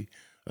democracy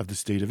of the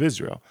state of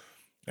Israel.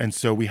 And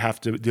so we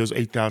have to, those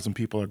 8,000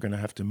 people are going to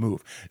have to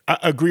move.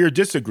 Agree or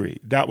disagree,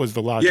 that was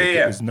the logic.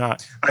 Yeah. It was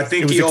not. I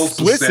think it was he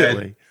also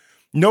explicitly. said,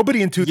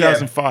 nobody in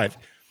 2005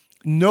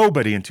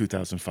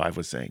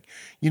 was saying,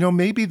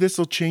 maybe this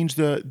will change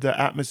the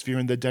atmosphere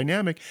and the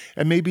dynamic,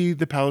 and maybe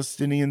the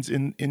Palestinians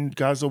in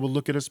Gaza will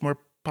look at us more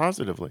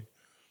positively.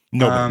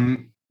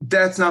 Nobody.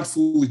 That's not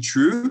fully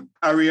true.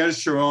 Ariel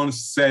Sharon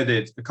said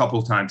it a couple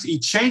of times. He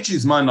changed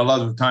his mind a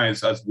lot of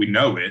times, as we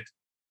know it.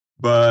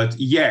 But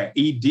yeah,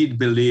 he did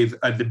believe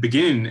at the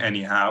beginning,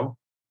 anyhow,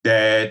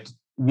 that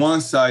one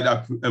side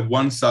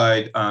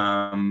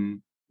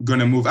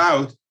gonna move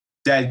out,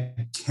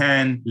 that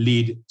can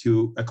lead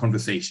to a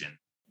conversation.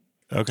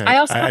 Okay. I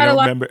also had a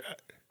lot in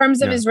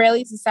terms of Yeah.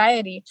 Israeli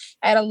society.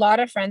 I had a lot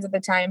of friends at the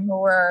time who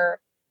were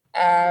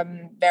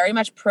very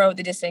much pro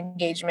the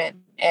disengagement,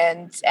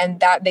 and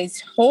that they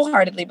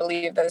wholeheartedly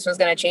believed that this was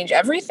going to change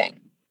everything.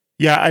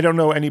 Yeah, I don't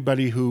know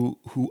anybody who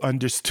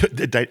understood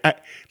the.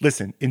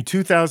 Listen, in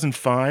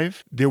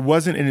 2005, there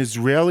wasn't an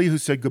Israeli who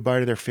said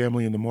goodbye to their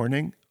family in the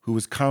morning who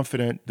was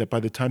confident that by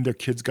the time their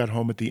kids got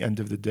home at the end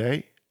of the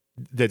day,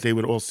 that they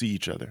would all see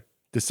each other.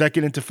 The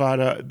Second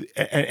Intifada,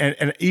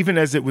 and even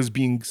as it was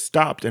being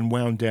stopped and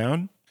wound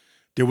down,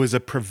 there was a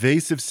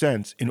pervasive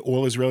sense in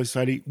all Israeli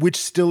society, which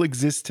still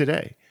exists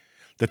today,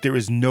 that there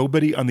is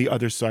nobody on the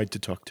other side to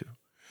talk to.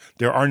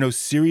 There are no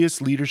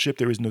serious leadership.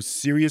 There is no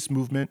serious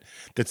movement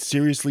that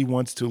seriously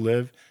wants to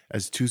live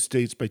as two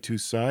states by two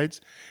sides.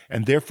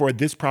 And therefore,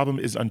 this problem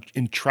is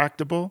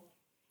intractable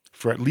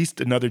for at least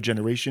another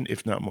generation,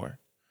 if not more.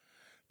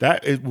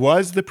 That it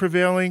was the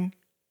prevailing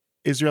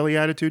Israeli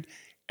attitude,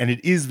 and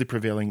it is the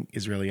prevailing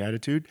Israeli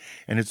attitude.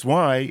 And it's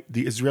why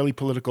the Israeli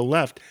political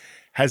left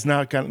has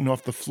not gotten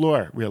off the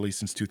floor, really,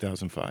 since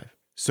 2005.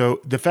 So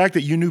the fact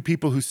that you knew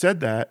people who said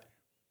that,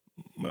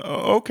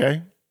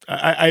 okay.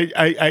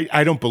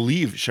 I don't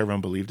believe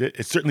Sharon believed it.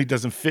 It certainly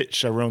doesn't fit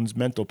Sharon's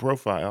mental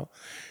profile.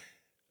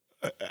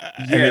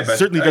 And it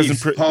certainly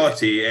doesn't. His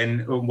party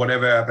and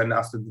whatever happened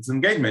after this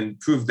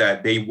engagement proved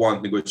that they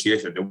want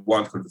negotiation, they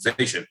want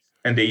conversation,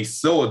 and they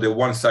saw the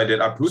one-sided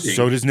uprooting.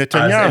 So does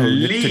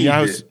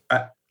Netanyahu.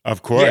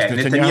 Of course,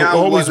 Netanyahu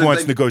always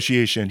wants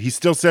negotiation. He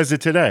still says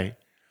it today.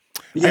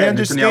 Yeah, I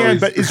understand,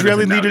 but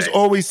Israeli leaders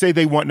always say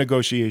they want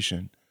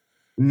negotiation.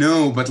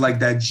 No, but like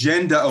the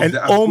agenda of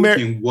the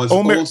uprooting was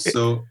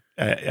also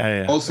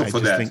for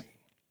that.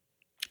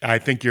 I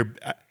think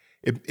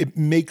it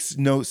makes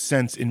no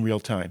sense in real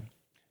time.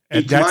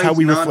 And that's how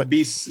we not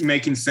be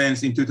making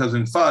sense in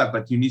 2005,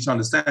 but you need to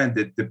understand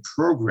that the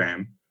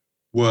program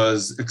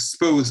was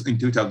exposed in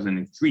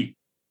 2003.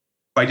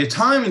 By the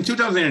time in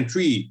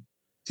 2003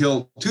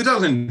 till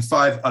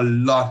 2005, a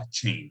lot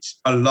changed.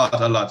 A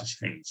lot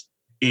changed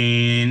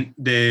in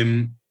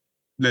the,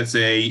 let's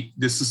say,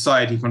 the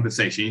society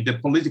conversation, the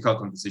political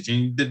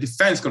conversation, the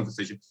defense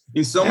conversation,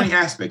 in so many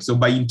aspects. So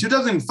in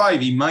 2005,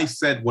 he might have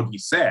said what he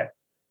said,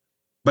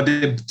 but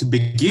to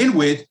begin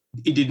with,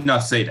 he did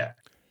not say that.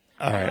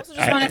 All right. I also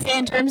just want to say,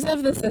 in terms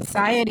of the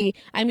society,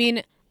 I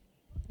mean,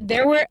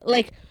 there were,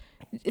 like,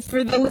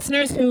 for the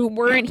listeners who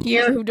weren't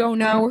here, who don't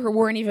know, who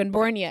weren't even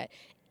born yet,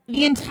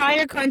 the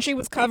entire country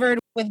was covered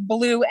with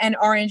blue and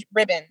orange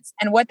ribbons.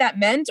 And what that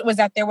meant was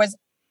that there was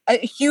a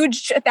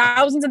huge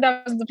thousands and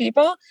thousands of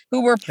people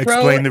who were pro.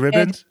 Explain the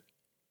ribbons?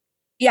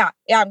 I'm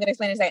going to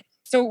explain in a second.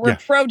 So we're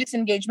pro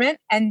disengagement,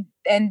 and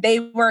they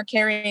were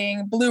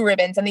carrying blue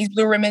ribbons, and these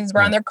blue ribbons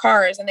were on their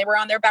cars, and they were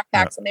on their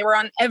backpacks, and they were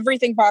on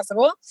everything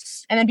possible.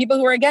 And then people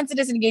who were against the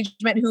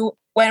disengagement, who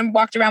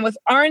walked around with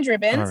orange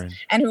ribbons,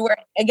 and who were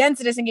against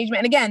the disengagement,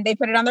 and again, they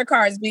put it on their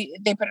cars,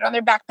 they put it on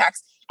their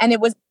backpacks, and it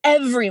was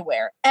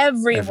everywhere.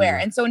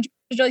 And so in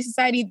Israeli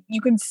society,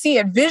 you can see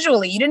it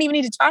visually. You didn't even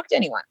need to talk to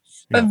anyone,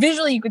 but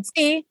visually, you could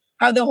see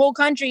how the whole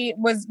country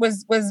was.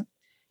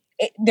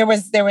 There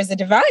was a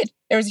divide.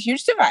 There was a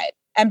huge divide.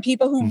 And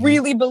people who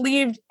really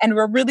believed and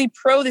were really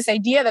pro this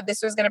idea that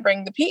this was going to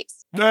bring the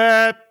peace.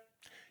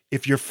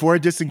 If you're for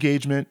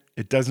disengagement,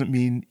 it doesn't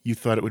mean you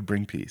thought it would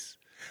bring peace.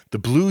 The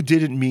blue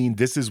didn't mean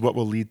this is what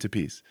will lead to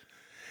peace.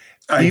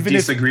 I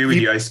disagree with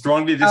you. I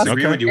strongly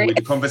disagree with you. With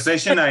the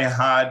conversation I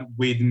had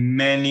with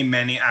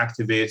many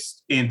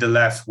activists in the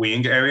left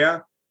wing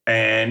area,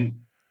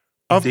 and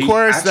of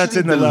course that's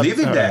in the left. Believe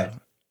in that.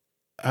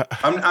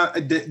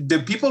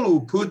 The people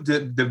who put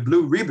the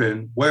blue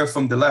ribbon were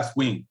from the left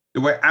wing. They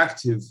were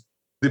active.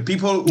 The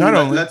people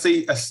who, let's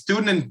say, a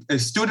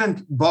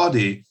student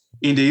body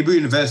in the Hebrew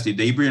University.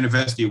 The Hebrew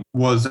University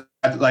was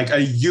like a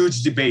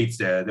huge debate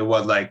there. There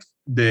was like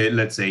the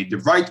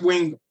right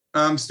wing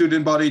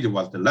student body. There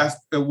was the left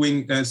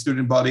wing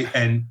student body,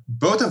 and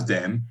both of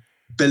them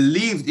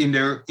believed in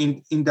the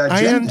agenda.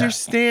 I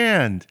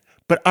understand,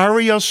 But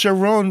Ariel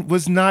Sharon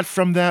was not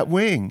from that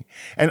wing.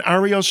 And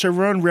Ariel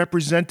Sharon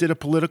represented a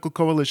political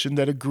coalition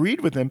that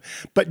agreed with him,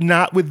 but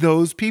not with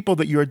those people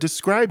that you're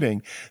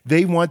describing.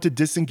 They wanted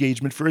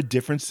disengagement for a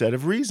different set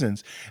of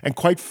reasons. And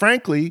quite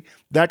frankly,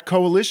 that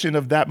coalition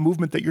of that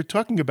movement that you're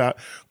talking about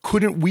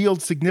couldn't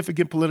wield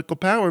significant political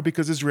power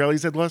because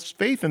Israelis had lost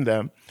faith in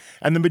them.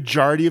 And the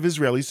majority of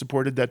Israelis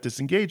supported that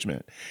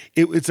disengagement.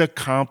 It's a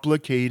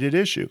complicated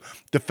issue.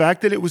 The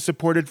fact that it was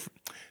supported...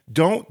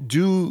 Don't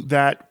do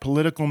that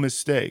political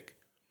mistake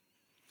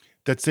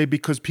that say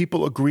because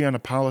people agree on a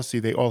policy,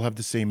 they all have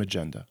the same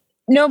agenda.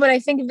 No, but I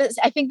think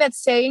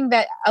that's saying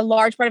that a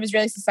large part of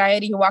Israeli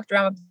society who walked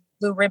around with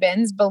blue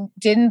ribbons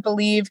didn't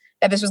believe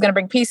that this was going to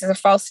bring peace is a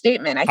false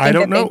statement. I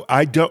don't know.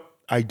 I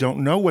don't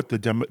know what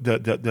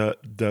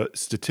the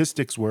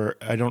statistics were.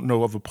 I don't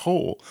know of a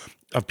poll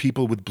of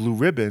people with blue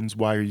ribbons.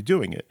 Why are you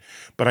doing it?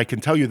 But I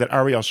can tell you that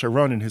Ariel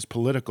Sharon and his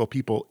political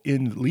people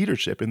in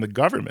leadership in the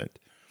government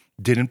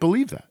didn't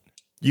believe that.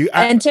 We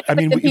can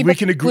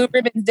agree. Blue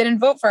ribbons didn't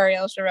vote for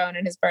Ariel Sharon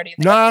and his party.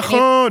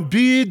 Nachon,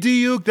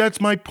 b'diuk. That's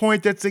my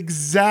point. That's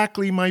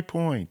exactly my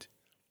point.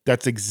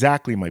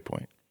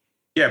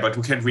 Yeah, but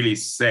we can't really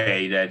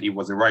say that he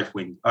was a right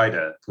wing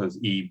either, because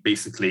he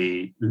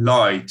basically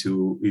lied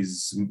to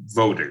his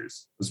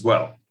voters as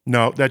well.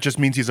 No, that just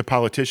means he's a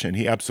politician.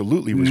 He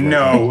absolutely was.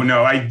 No,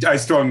 I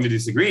strongly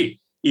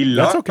disagree. He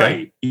lied. That's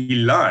okay. He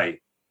lied.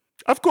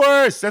 Of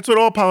course, that's what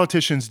all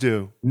politicians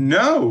do.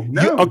 No.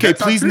 Okay,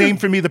 please name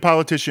for me the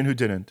politician who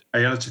didn't.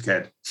 Ayelet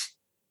Shaked.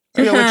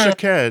 Ayelet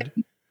Shaked.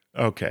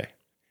 Okay.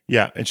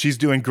 Yeah, and she's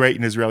doing great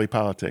in Israeli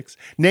politics.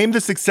 Name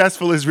the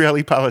successful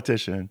Israeli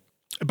politician.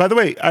 By the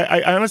way,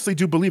 I honestly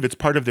do believe it's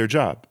part of their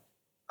job.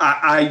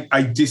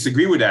 I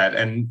disagree with that.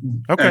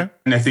 And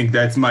I think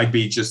that might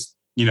be just,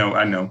 I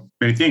don't know,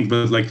 many things.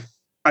 But like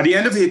at the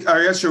end of it,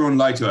 Ariel Sharon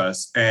lied to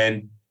us.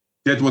 And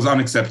that was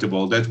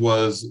unacceptable. That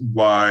was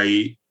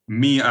why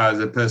me as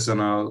a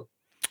personal...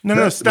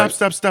 No,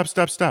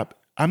 stop.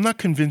 I'm not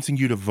convincing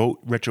you to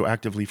vote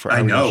retroactively for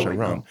Ariel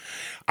Sharon.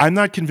 I'm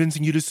not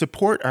convincing you to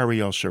support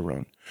Ariel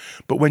Sharon.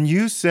 But when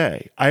you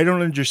say, I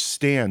don't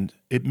understand,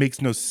 it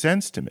makes no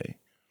sense to me.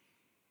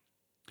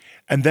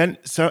 And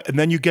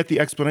then you get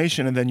the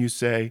explanation and then you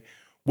say,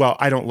 well,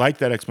 I don't like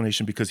that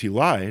explanation because he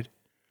lied.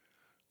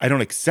 I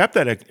don't accept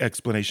that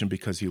explanation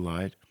because he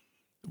lied.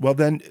 Well,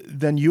 then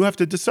you have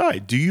to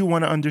decide. Do you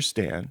want to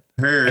understand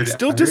and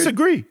still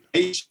disagree?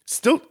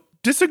 Still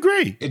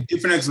disagree. A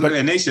different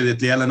explanation that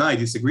Liel and I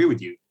disagree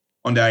with you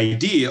on the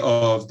idea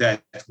of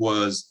that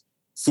was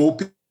for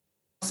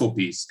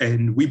peace.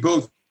 And we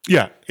both...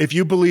 Yeah, if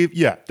you believe,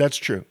 that's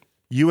true.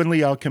 You and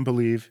Liel can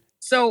believe.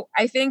 So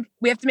I think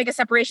we have to make a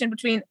separation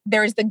between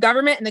there is the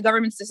government and the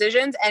government's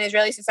decisions and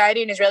Israeli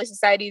society and Israeli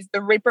society's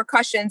the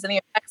repercussions and the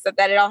effects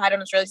that it all had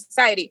on Israeli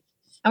society.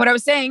 And what I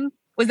was saying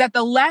was that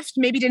the left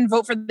maybe didn't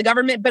vote for the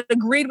government, but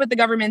agreed with the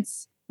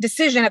government's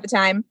decision at the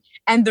time.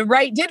 And the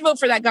right did vote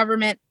for that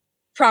government,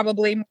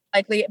 probably more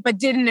likely, but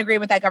didn't agree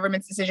with that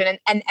government's decision.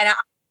 And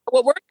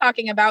what we're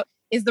talking about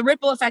is the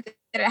ripple effect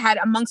that it had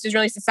amongst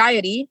Israeli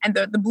society and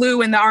the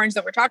blue and the orange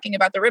that we're talking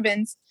about, the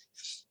ribbons.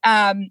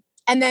 And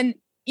then,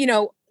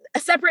 a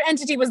separate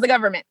entity was the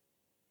government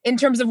in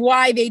terms of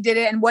why they did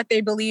it and what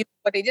they believed,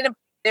 what they did,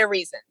 their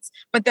reasons.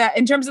 But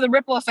in terms of the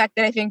ripple effect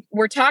that I think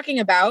we're talking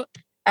about,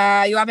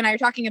 Yoav and I are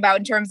talking about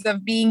in terms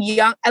of being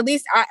young, at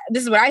least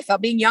this is what I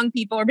felt, being young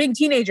people or being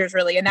teenagers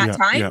really in that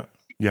time.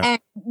 Yeah. And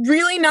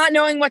really not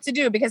knowing what to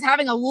do because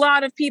having a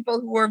lot of people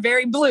who were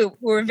very blue,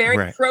 who were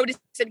very pro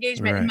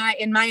disengagement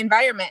in my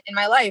environment, in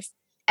my life,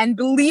 and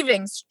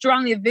believing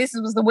strongly that this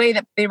was the way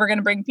that they were going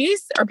to bring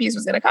peace or peace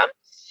was going to come.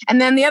 And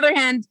then the other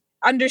hand,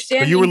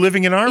 understanding. But you were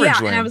living in Orange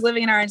Land. And I was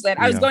living in Orange Land.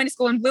 I was going to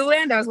school in Blue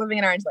Land. I was living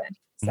in Orange Land.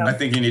 So. I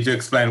think you need to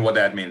explain what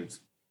that means.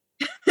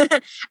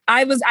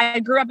 I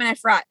grew up in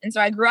Efrat. And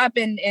so I grew up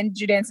in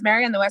Judea and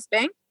Samaria in the West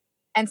Bank.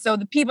 And so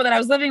the people that I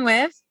was living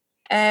with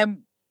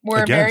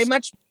were very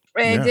much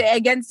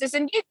against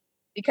disengagement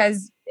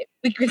because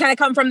we kind of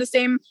come from the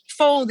same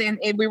fold and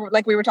we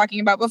were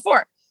talking about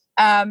before.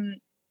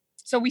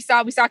 So we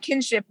saw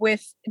kinship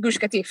with Gush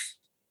Katif.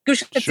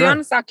 Gush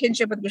Katif saw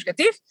kinship with Gush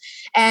Katif.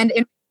 And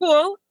in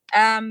school,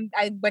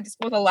 I went to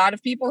school with a lot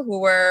of people who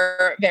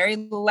were very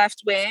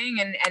left-wing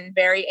and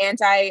very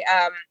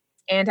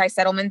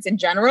anti-settlements in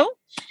general.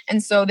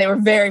 And so they were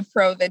very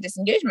pro the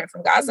disengagement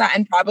from Gaza.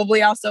 And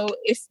probably also,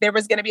 if there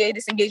was going to be a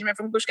disengagement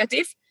from Gush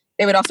Katif,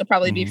 they would also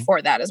probably be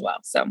for that as well.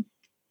 So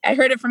I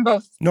heard it from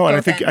both. No, and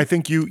I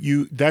think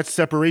you that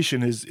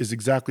separation is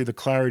exactly the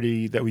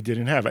clarity that we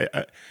didn't have.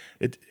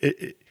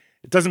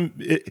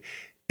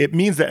 It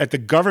means that at the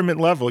government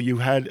level, you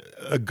had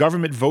a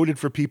government voted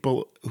for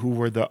people who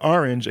were the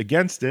orange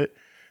against it,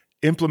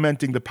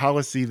 implementing the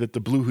policy that the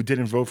blue who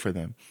didn't vote for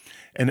them.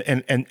 And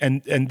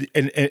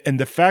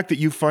the fact that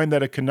you find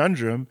that a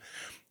conundrum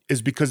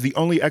is because the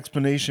only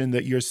explanation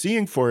that you're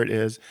seeing for it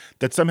is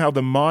that somehow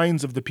the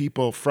minds of the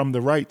people from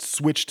the right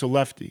switched to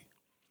lefty.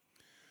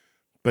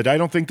 But I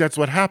don't think that's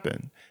what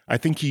happened. I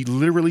think he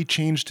literally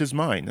changed his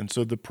mind. And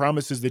so the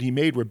promises that he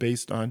made were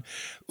based on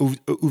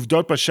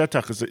Uvdot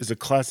Bashetach is a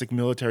classic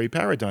military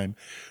paradigm,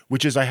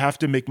 which is I have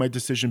to make my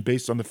decision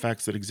based on the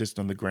facts that exist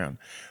on the ground.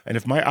 And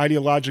if my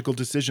ideological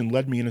decision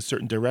led me in a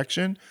certain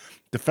direction,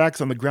 the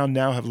facts on the ground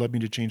now have led me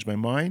to change my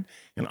mind.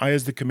 And I,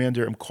 as the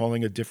commander, am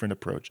calling a different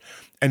approach.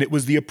 And it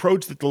was the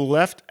approach that the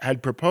left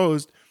had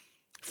proposed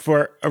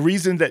for a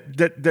reason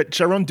that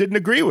Sharon didn't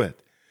agree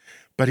with.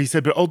 But he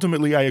said, but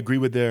ultimately, I agree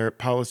with their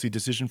policy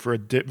decision for a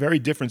very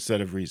different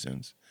set of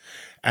reasons.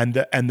 And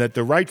that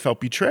the right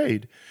felt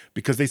betrayed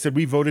because they said,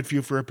 we voted for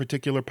you for a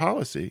particular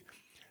policy.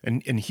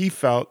 And he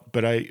felt,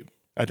 but I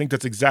think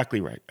that's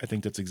exactly right. I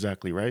think that's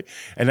exactly right.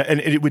 And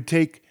it would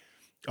take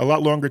a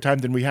lot longer time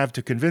than we have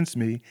to convince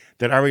me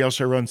that Ariel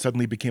Sharon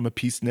suddenly became a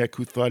peacenik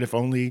who thought if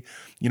only,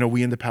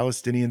 we and the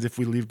Palestinians, if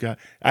we leave God.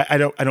 I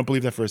don't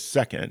believe that for a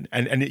second.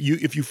 And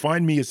if you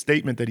find me a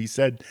statement that he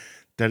said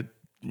that,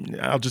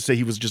 I'll just say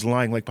he was just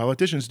lying like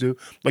politicians do.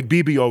 Like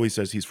Bibi always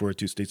says he's for a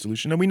two-state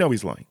solution, and we know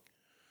he's lying.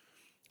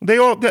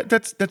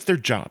 That's their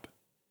job.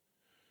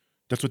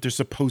 That's what they're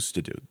supposed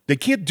to do. They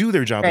can't do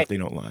their job if they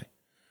don't lie.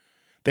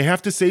 They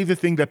have to say the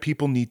thing that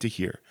people need to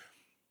hear.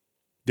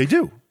 They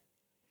do.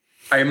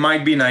 I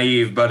might be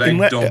naive, but I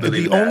don't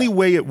believe the only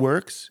way it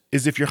works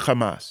is if you're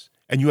Hamas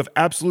and you have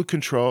absolute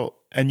control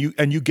and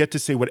you get to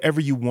say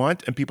whatever you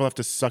want and people have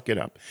to suck it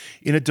up.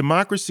 In a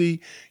democracy,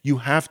 you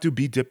have to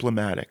be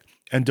diplomatic.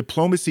 And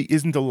diplomacy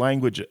isn't the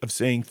language of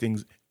saying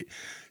things.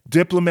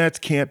 Diplomats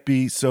can't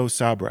be so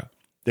Sabra.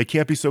 They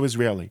can't be so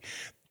Israeli.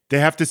 They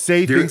have to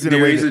say things in a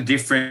way. There is a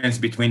difference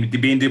between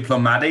being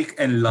diplomatic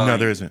and lying. No,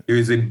 there isn't. There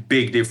is a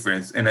big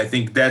difference. And I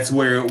think that's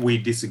where we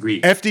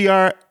disagree.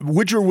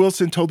 Woodrow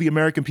Wilson told the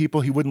American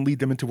people he wouldn't lead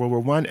them into World War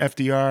I.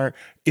 FDR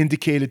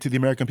indicated to the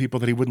American people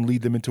that he wouldn't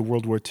lead them into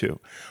World War II.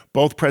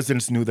 Both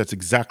presidents knew that's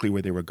exactly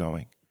where they were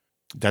going.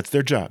 That's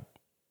their job.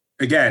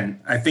 Again,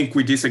 I think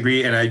we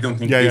disagree, and I don't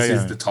think this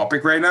is the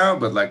topic right now.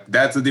 But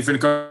that's a different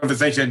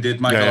conversation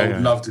that Michael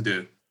would love to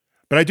do.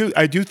 But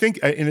I do think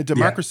in a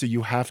democracy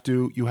you have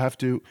to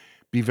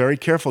be very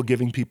careful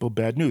giving people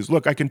bad news.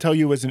 Look, I can tell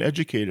you as an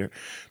educator,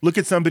 look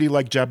at somebody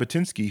like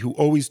Jabotinsky who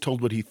always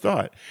told what he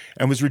thought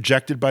and was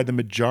rejected by the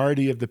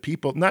majority of the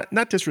people, not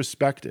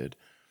disrespected,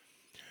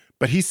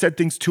 but he said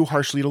things too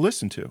harshly to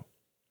listen to.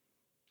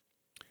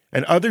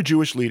 And other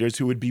Jewish leaders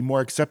who would be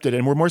more accepted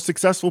and were more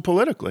successful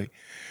politically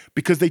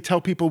because they tell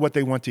people what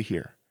they want to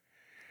hear.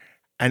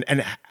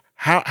 And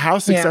how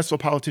successful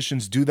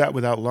politicians do that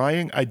without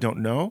lying, I don't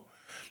know.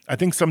 I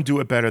think some do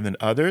it better than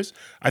others.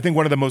 I think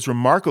one of the most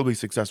remarkably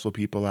successful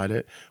people at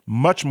it,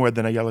 much more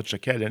than Ayelet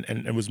Shaked,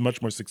 and was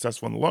much more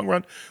successful in the long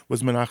run,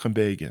 was Menachem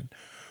Begin,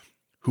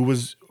 who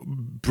was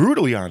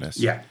brutally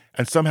honest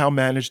and somehow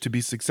managed to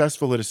be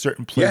successful at a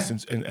certain place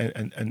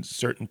and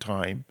certain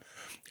time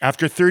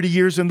after 30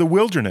 years in the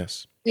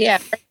wilderness. Yeah.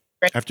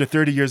 After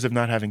 30 years of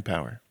not having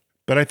power.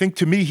 But I think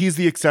to me, he's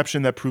the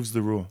exception that proves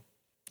the rule.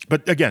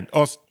 But again,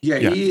 also,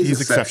 he's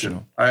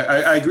exceptional.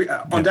 I agree.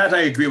 On that,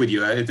 I agree with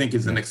you. I think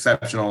he's an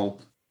exceptional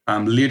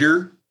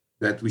leader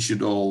that we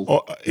should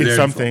all in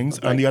some things.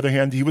 On the other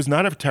hand, he was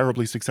not a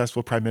terribly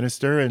successful prime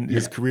minister, and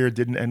his career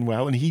didn't end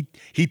well. And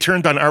he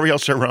turned on Ariel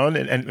Sharon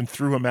and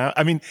threw him out.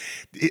 I mean,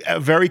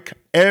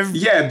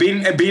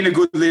 being a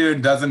good leader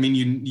doesn't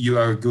mean you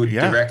are a good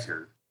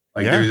director.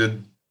 There's a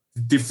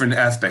different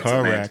aspects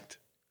of it.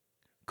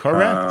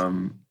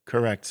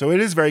 Correct. So it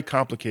is very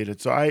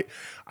complicated. So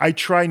I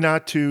try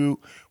not to,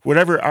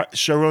 whatever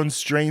Sharon's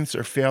strengths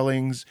or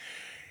failings,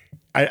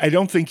 I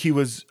don't think he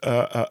was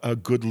a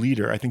good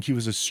leader. I think he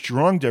was a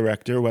strong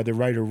director, whether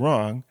right or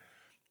wrong.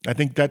 I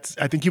think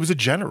he was a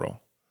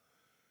general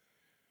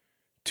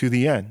to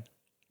the end.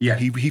 Yeah.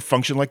 He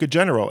functioned like a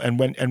general. And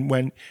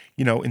when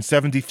in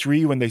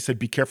 73, when they said,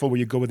 be careful where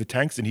you go with the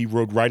tanks, and he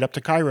rode right up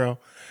to Cairo,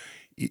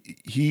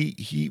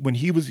 he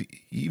was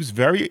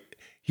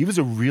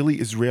a really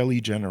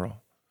Israeli general.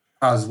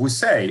 As we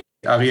say,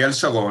 Ariel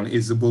Sharon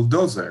is a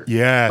bulldozer.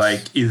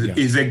 Yes.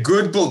 Is a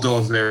good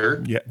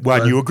bulldozer. Yeah.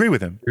 Well, you agree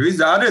with him. There is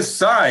the other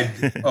side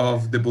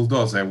of the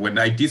bulldozer. When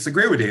I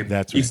disagree with him,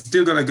 he's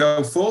still going to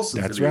go full.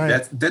 That's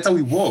right. That's how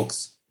he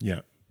works. Yeah.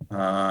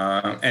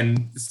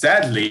 And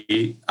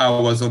sadly, I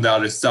was on the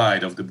other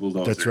side of the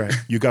bulldozer. That's right.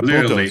 You got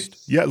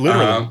bulldozed. Yeah,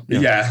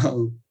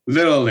 literally.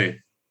 Literally.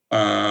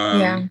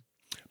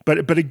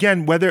 But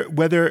again,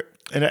 whether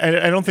and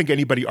I don't think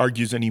anybody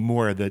argues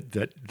anymore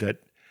that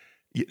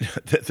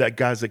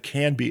Gaza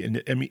can be.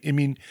 And I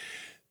mean,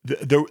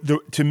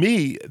 to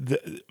me,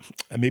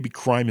 maybe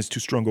crime is too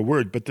strong a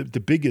word, but the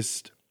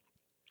biggest,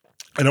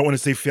 I don't want to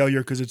say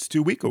failure because it's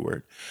too weak a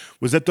word,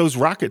 was that those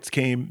rockets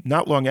came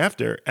not long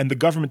after, and the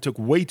government took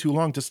way too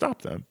long to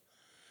stop them.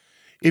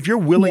 If you're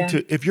willing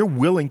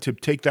to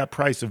take that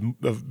price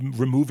of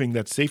removing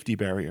that safety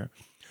barrier,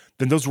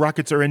 then those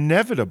rockets are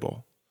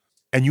inevitable,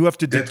 and you have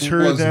to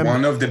deter them. That was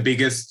one of the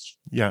biggest.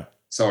 Yeah.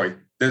 Sorry.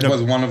 That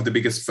was one of the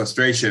biggest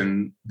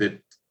frustration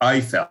that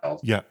I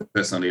felt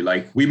personally.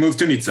 Like, we moved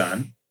to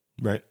Nitzan.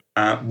 Right.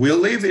 We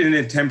live in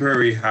a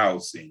temporary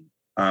housing,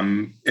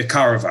 a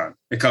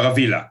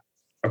caravilla.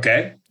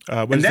 Okay.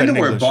 What And is then that there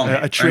in were English? bombing.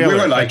 A trailer, And we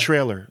were like, like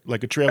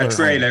a trailer. a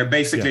trailer, home.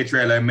 basically a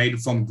trailer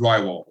made from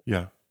drywall.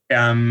 Yeah.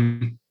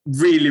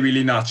 Really,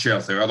 really not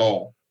shelter at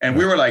all. And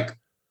we were like,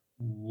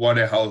 what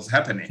the hell is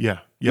happening? Yeah.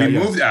 We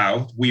moved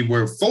out. We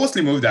were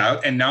forcibly moved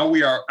out, and now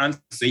we are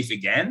unsafe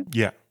again.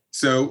 Yeah.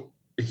 So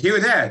hear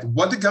that.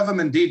 What the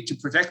government did to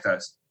protect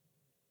us,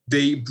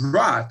 they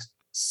brought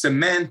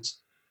cement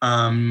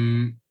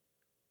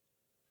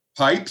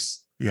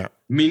pipes,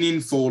 meaning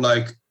for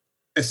like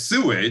a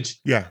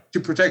sewage, to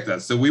protect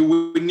us. So we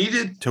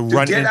needed to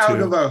get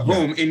out of our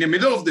home in the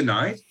middle of the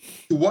night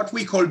to what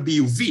we call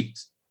biuvit.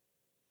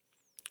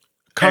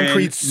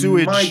 Concrete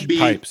sewage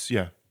pipes,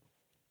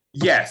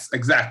 Yes,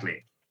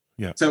 exactly.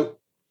 Yeah. So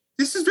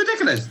this is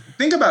ridiculous.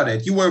 Think about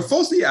it. You were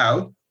forcibly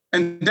out,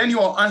 and then you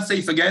are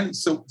unsafe again.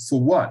 So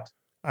for what?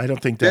 I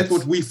don't think that's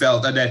what we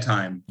felt at that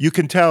time. You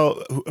can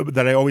tell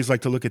that I always like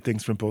to look at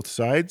things from both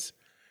sides.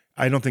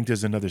 I don't think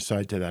there's another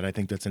side to that. I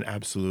think that's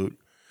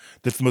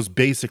that's the most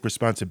basic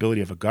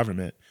responsibility of a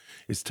government,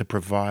 is to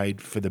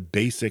provide for the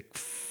basic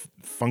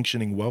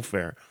functioning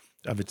welfare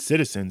of its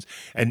citizens,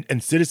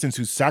 and citizens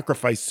who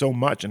sacrifice so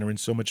much and are in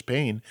so much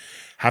pain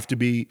have to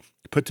be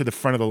put to the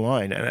front of the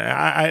line. And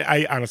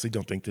I honestly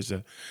don't think there's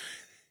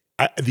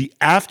the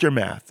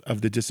aftermath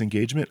of the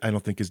disengagement, I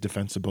don't think is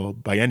defensible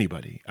by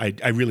anybody.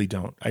 I really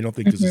don't. I don't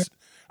think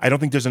I don't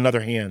think there's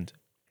another hand.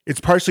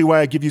 It's partially why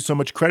I give you so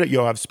much credit,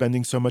 Yoav,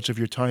 spending so much of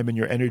your time and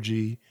your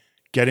energy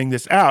getting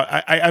this out.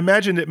 I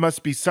imagine it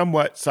must be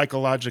somewhat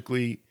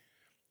psychologically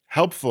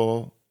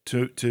helpful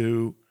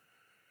to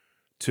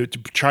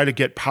try to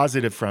get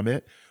positive from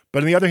it.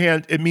 But on the other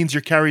hand, it means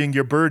you're carrying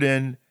your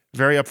burden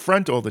very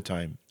upfront all the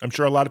time. I'm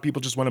sure a lot of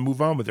people just want to move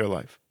on with their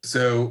life.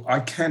 So I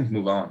can't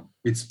move on.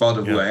 It's part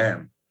of who I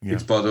am. Yeah.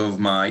 It's part of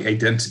my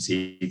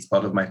identity. It's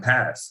part of my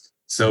past.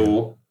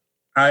 So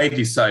I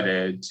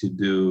decided to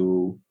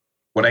do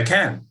what I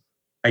can.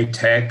 I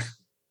take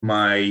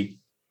my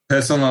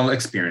personal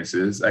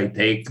experiences. I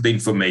take the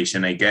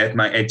information. I get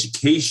my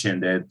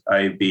education that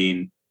I've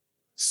been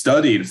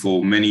studied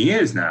for many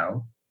years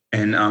now,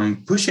 and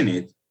I'm pushing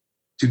it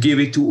to give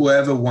it to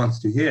whoever wants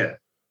to hear.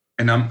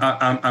 And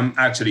I'm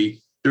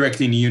actually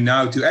directing you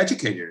now to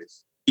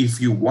educators.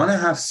 If you want to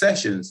have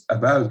sessions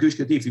about Gush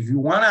Katif, if you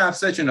want to have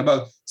sessions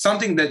about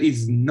something that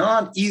is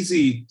not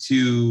easy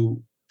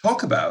to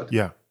talk about,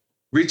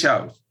 reach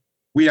out.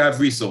 We have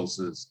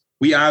resources.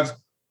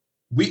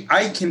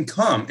 I can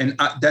come, and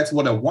that's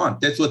what I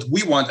want. That's what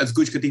we want as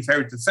Gush Katif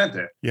Heritage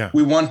Center.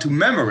 We want to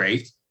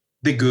commemorate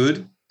the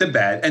good, the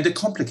bad, and the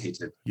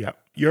complicated. Yeah,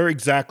 you're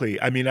exactly.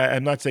 I mean,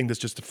 I'm not saying this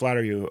just to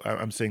flatter you.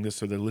 I'm saying this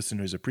so the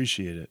listeners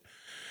appreciate it.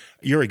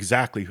 You're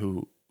exactly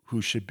who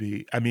should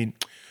be. I mean,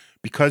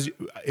 because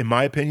in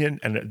my opinion,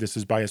 and this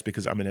is biased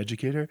because I'm an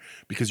educator,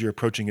 because you're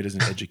approaching it as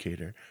an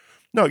educator.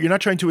 No, you're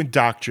not trying to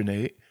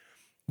indoctrinate.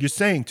 You're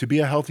saying to be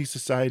a healthy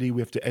society,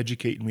 we have to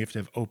educate and we have to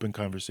have open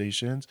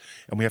conversations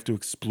and we have to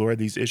explore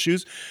these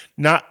issues,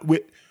 not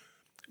with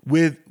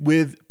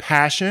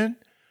passion,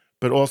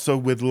 but also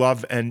with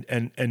love.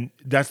 And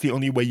that's the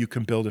only way you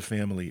can build a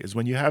family, is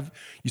when you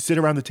sit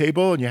around the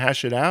table and you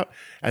hash it out.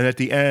 And at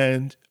the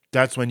end,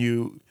 that's when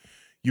you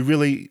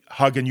really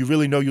hug and you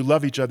really know you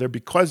love each other,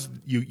 because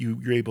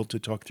you're able to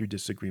talk through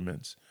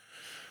disagreements.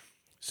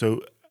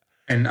 So,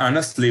 and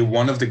honestly,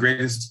 one of the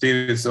greatest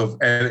stages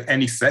of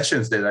any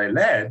sessions that I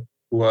led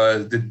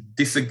was the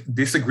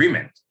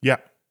disagreement. Yeah.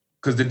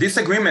 Because the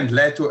disagreement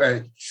led to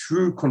a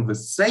true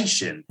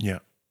conversation. Yeah.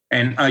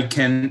 And I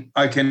can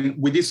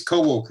with this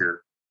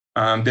coworker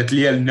that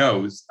Liel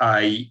knows,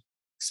 I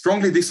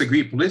strongly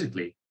disagree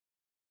politically,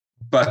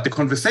 but the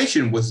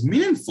conversation was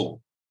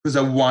meaningful because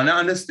I want to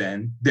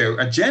understand their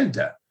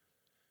agenda.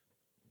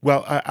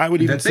 Well, I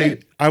would even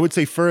say, I would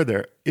say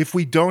further, if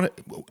we don't,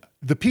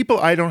 the people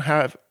I don't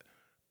have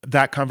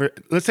that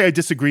let's say I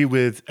disagree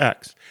with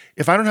X.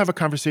 If I don't have a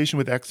conversation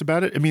with X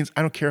about it, it means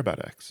I don't care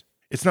about X.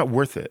 It's not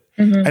worth it.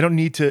 Mm-hmm. I don't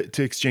need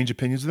to exchange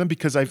opinions with them,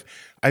 because I've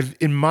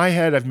in my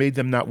head, I've made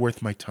them not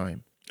worth my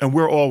time. And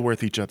we're all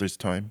worth each other's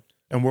time.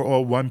 And we're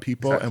all one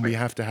people, and we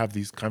have to have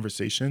these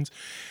conversations.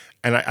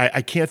 And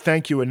I can't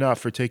thank you enough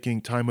for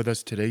taking time with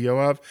us today,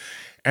 Yoav.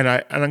 And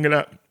I'm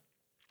gonna,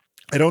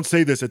 I don't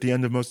say this at the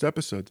end of most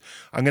episodes,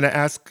 I'm gonna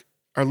ask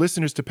our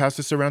listeners to pass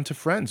this around to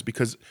friends,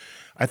 because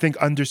I think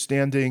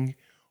understanding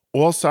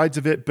all sides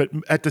of it, but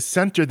at the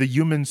center, the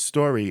human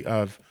story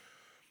of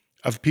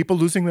people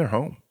losing their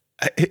home.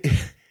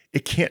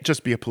 It can't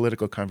just be a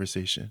political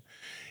conversation.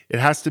 It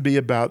has to be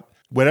about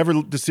whatever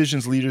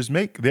decisions leaders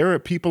make. There are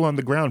people on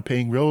the ground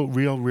paying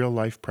real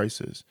life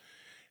prices.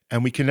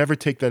 And we can never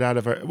take that out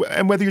of our,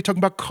 and whether you're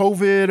talking about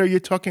COVID or you're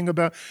talking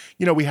about,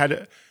 we had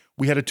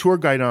a tour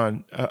guide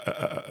on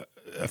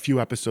a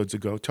few episodes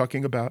ago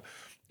talking about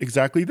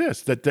exactly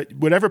this, that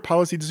whatever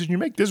policy decision you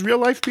make, there's real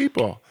life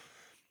people.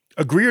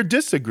 Agree or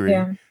disagree,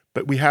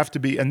 but we have to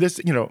be, and this,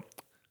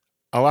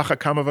 Allah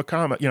kama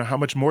v'kama, how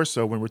much more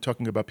so when we're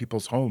talking about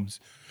people's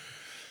homes.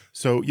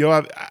 So,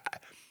 Yoav,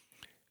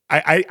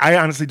 I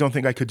honestly don't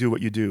think I could do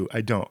what you do. I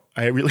don't.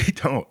 I really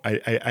don't.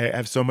 I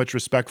have so much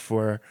respect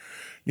for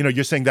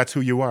you're saying that's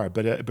who you are,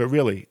 but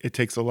really, it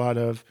takes a lot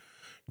of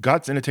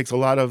guts and it takes a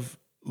lot of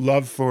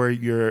love for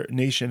your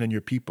nation and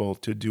your people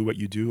to do what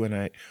you do. And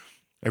I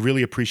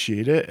really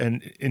appreciate it,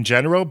 and in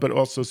general, but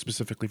also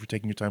specifically for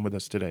taking your time with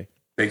us today.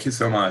 Thank you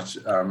so much.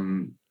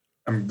 I'm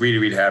really,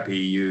 really happy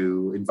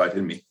you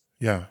invited me.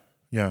 Yeah,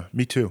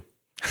 me too.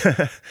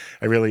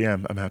 I really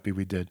am. I'm happy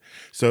we did.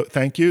 So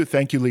thank you,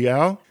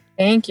 Liel.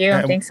 Thank you.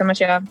 Thanks so much,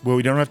 Yoav. Well,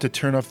 we don't have to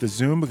turn off the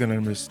Zoom. I'm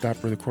going to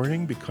stop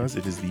recording because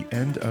it is the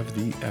end of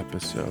the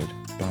episode.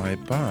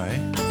 Bye-bye.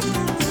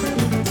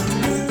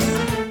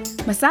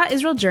 Masa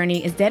Israel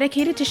Journey is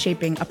dedicated to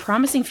shaping a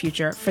promising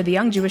future for the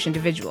young Jewish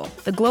individual,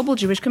 the global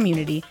Jewish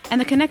community,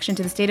 and the connection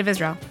to the State of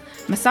Israel.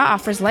 Masa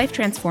offers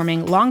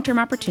life-transforming, long-term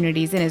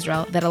opportunities in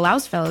Israel that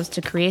allows fellows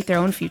to create their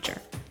own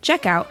future.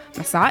 Check out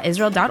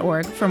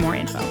masaisrael.org for more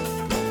info.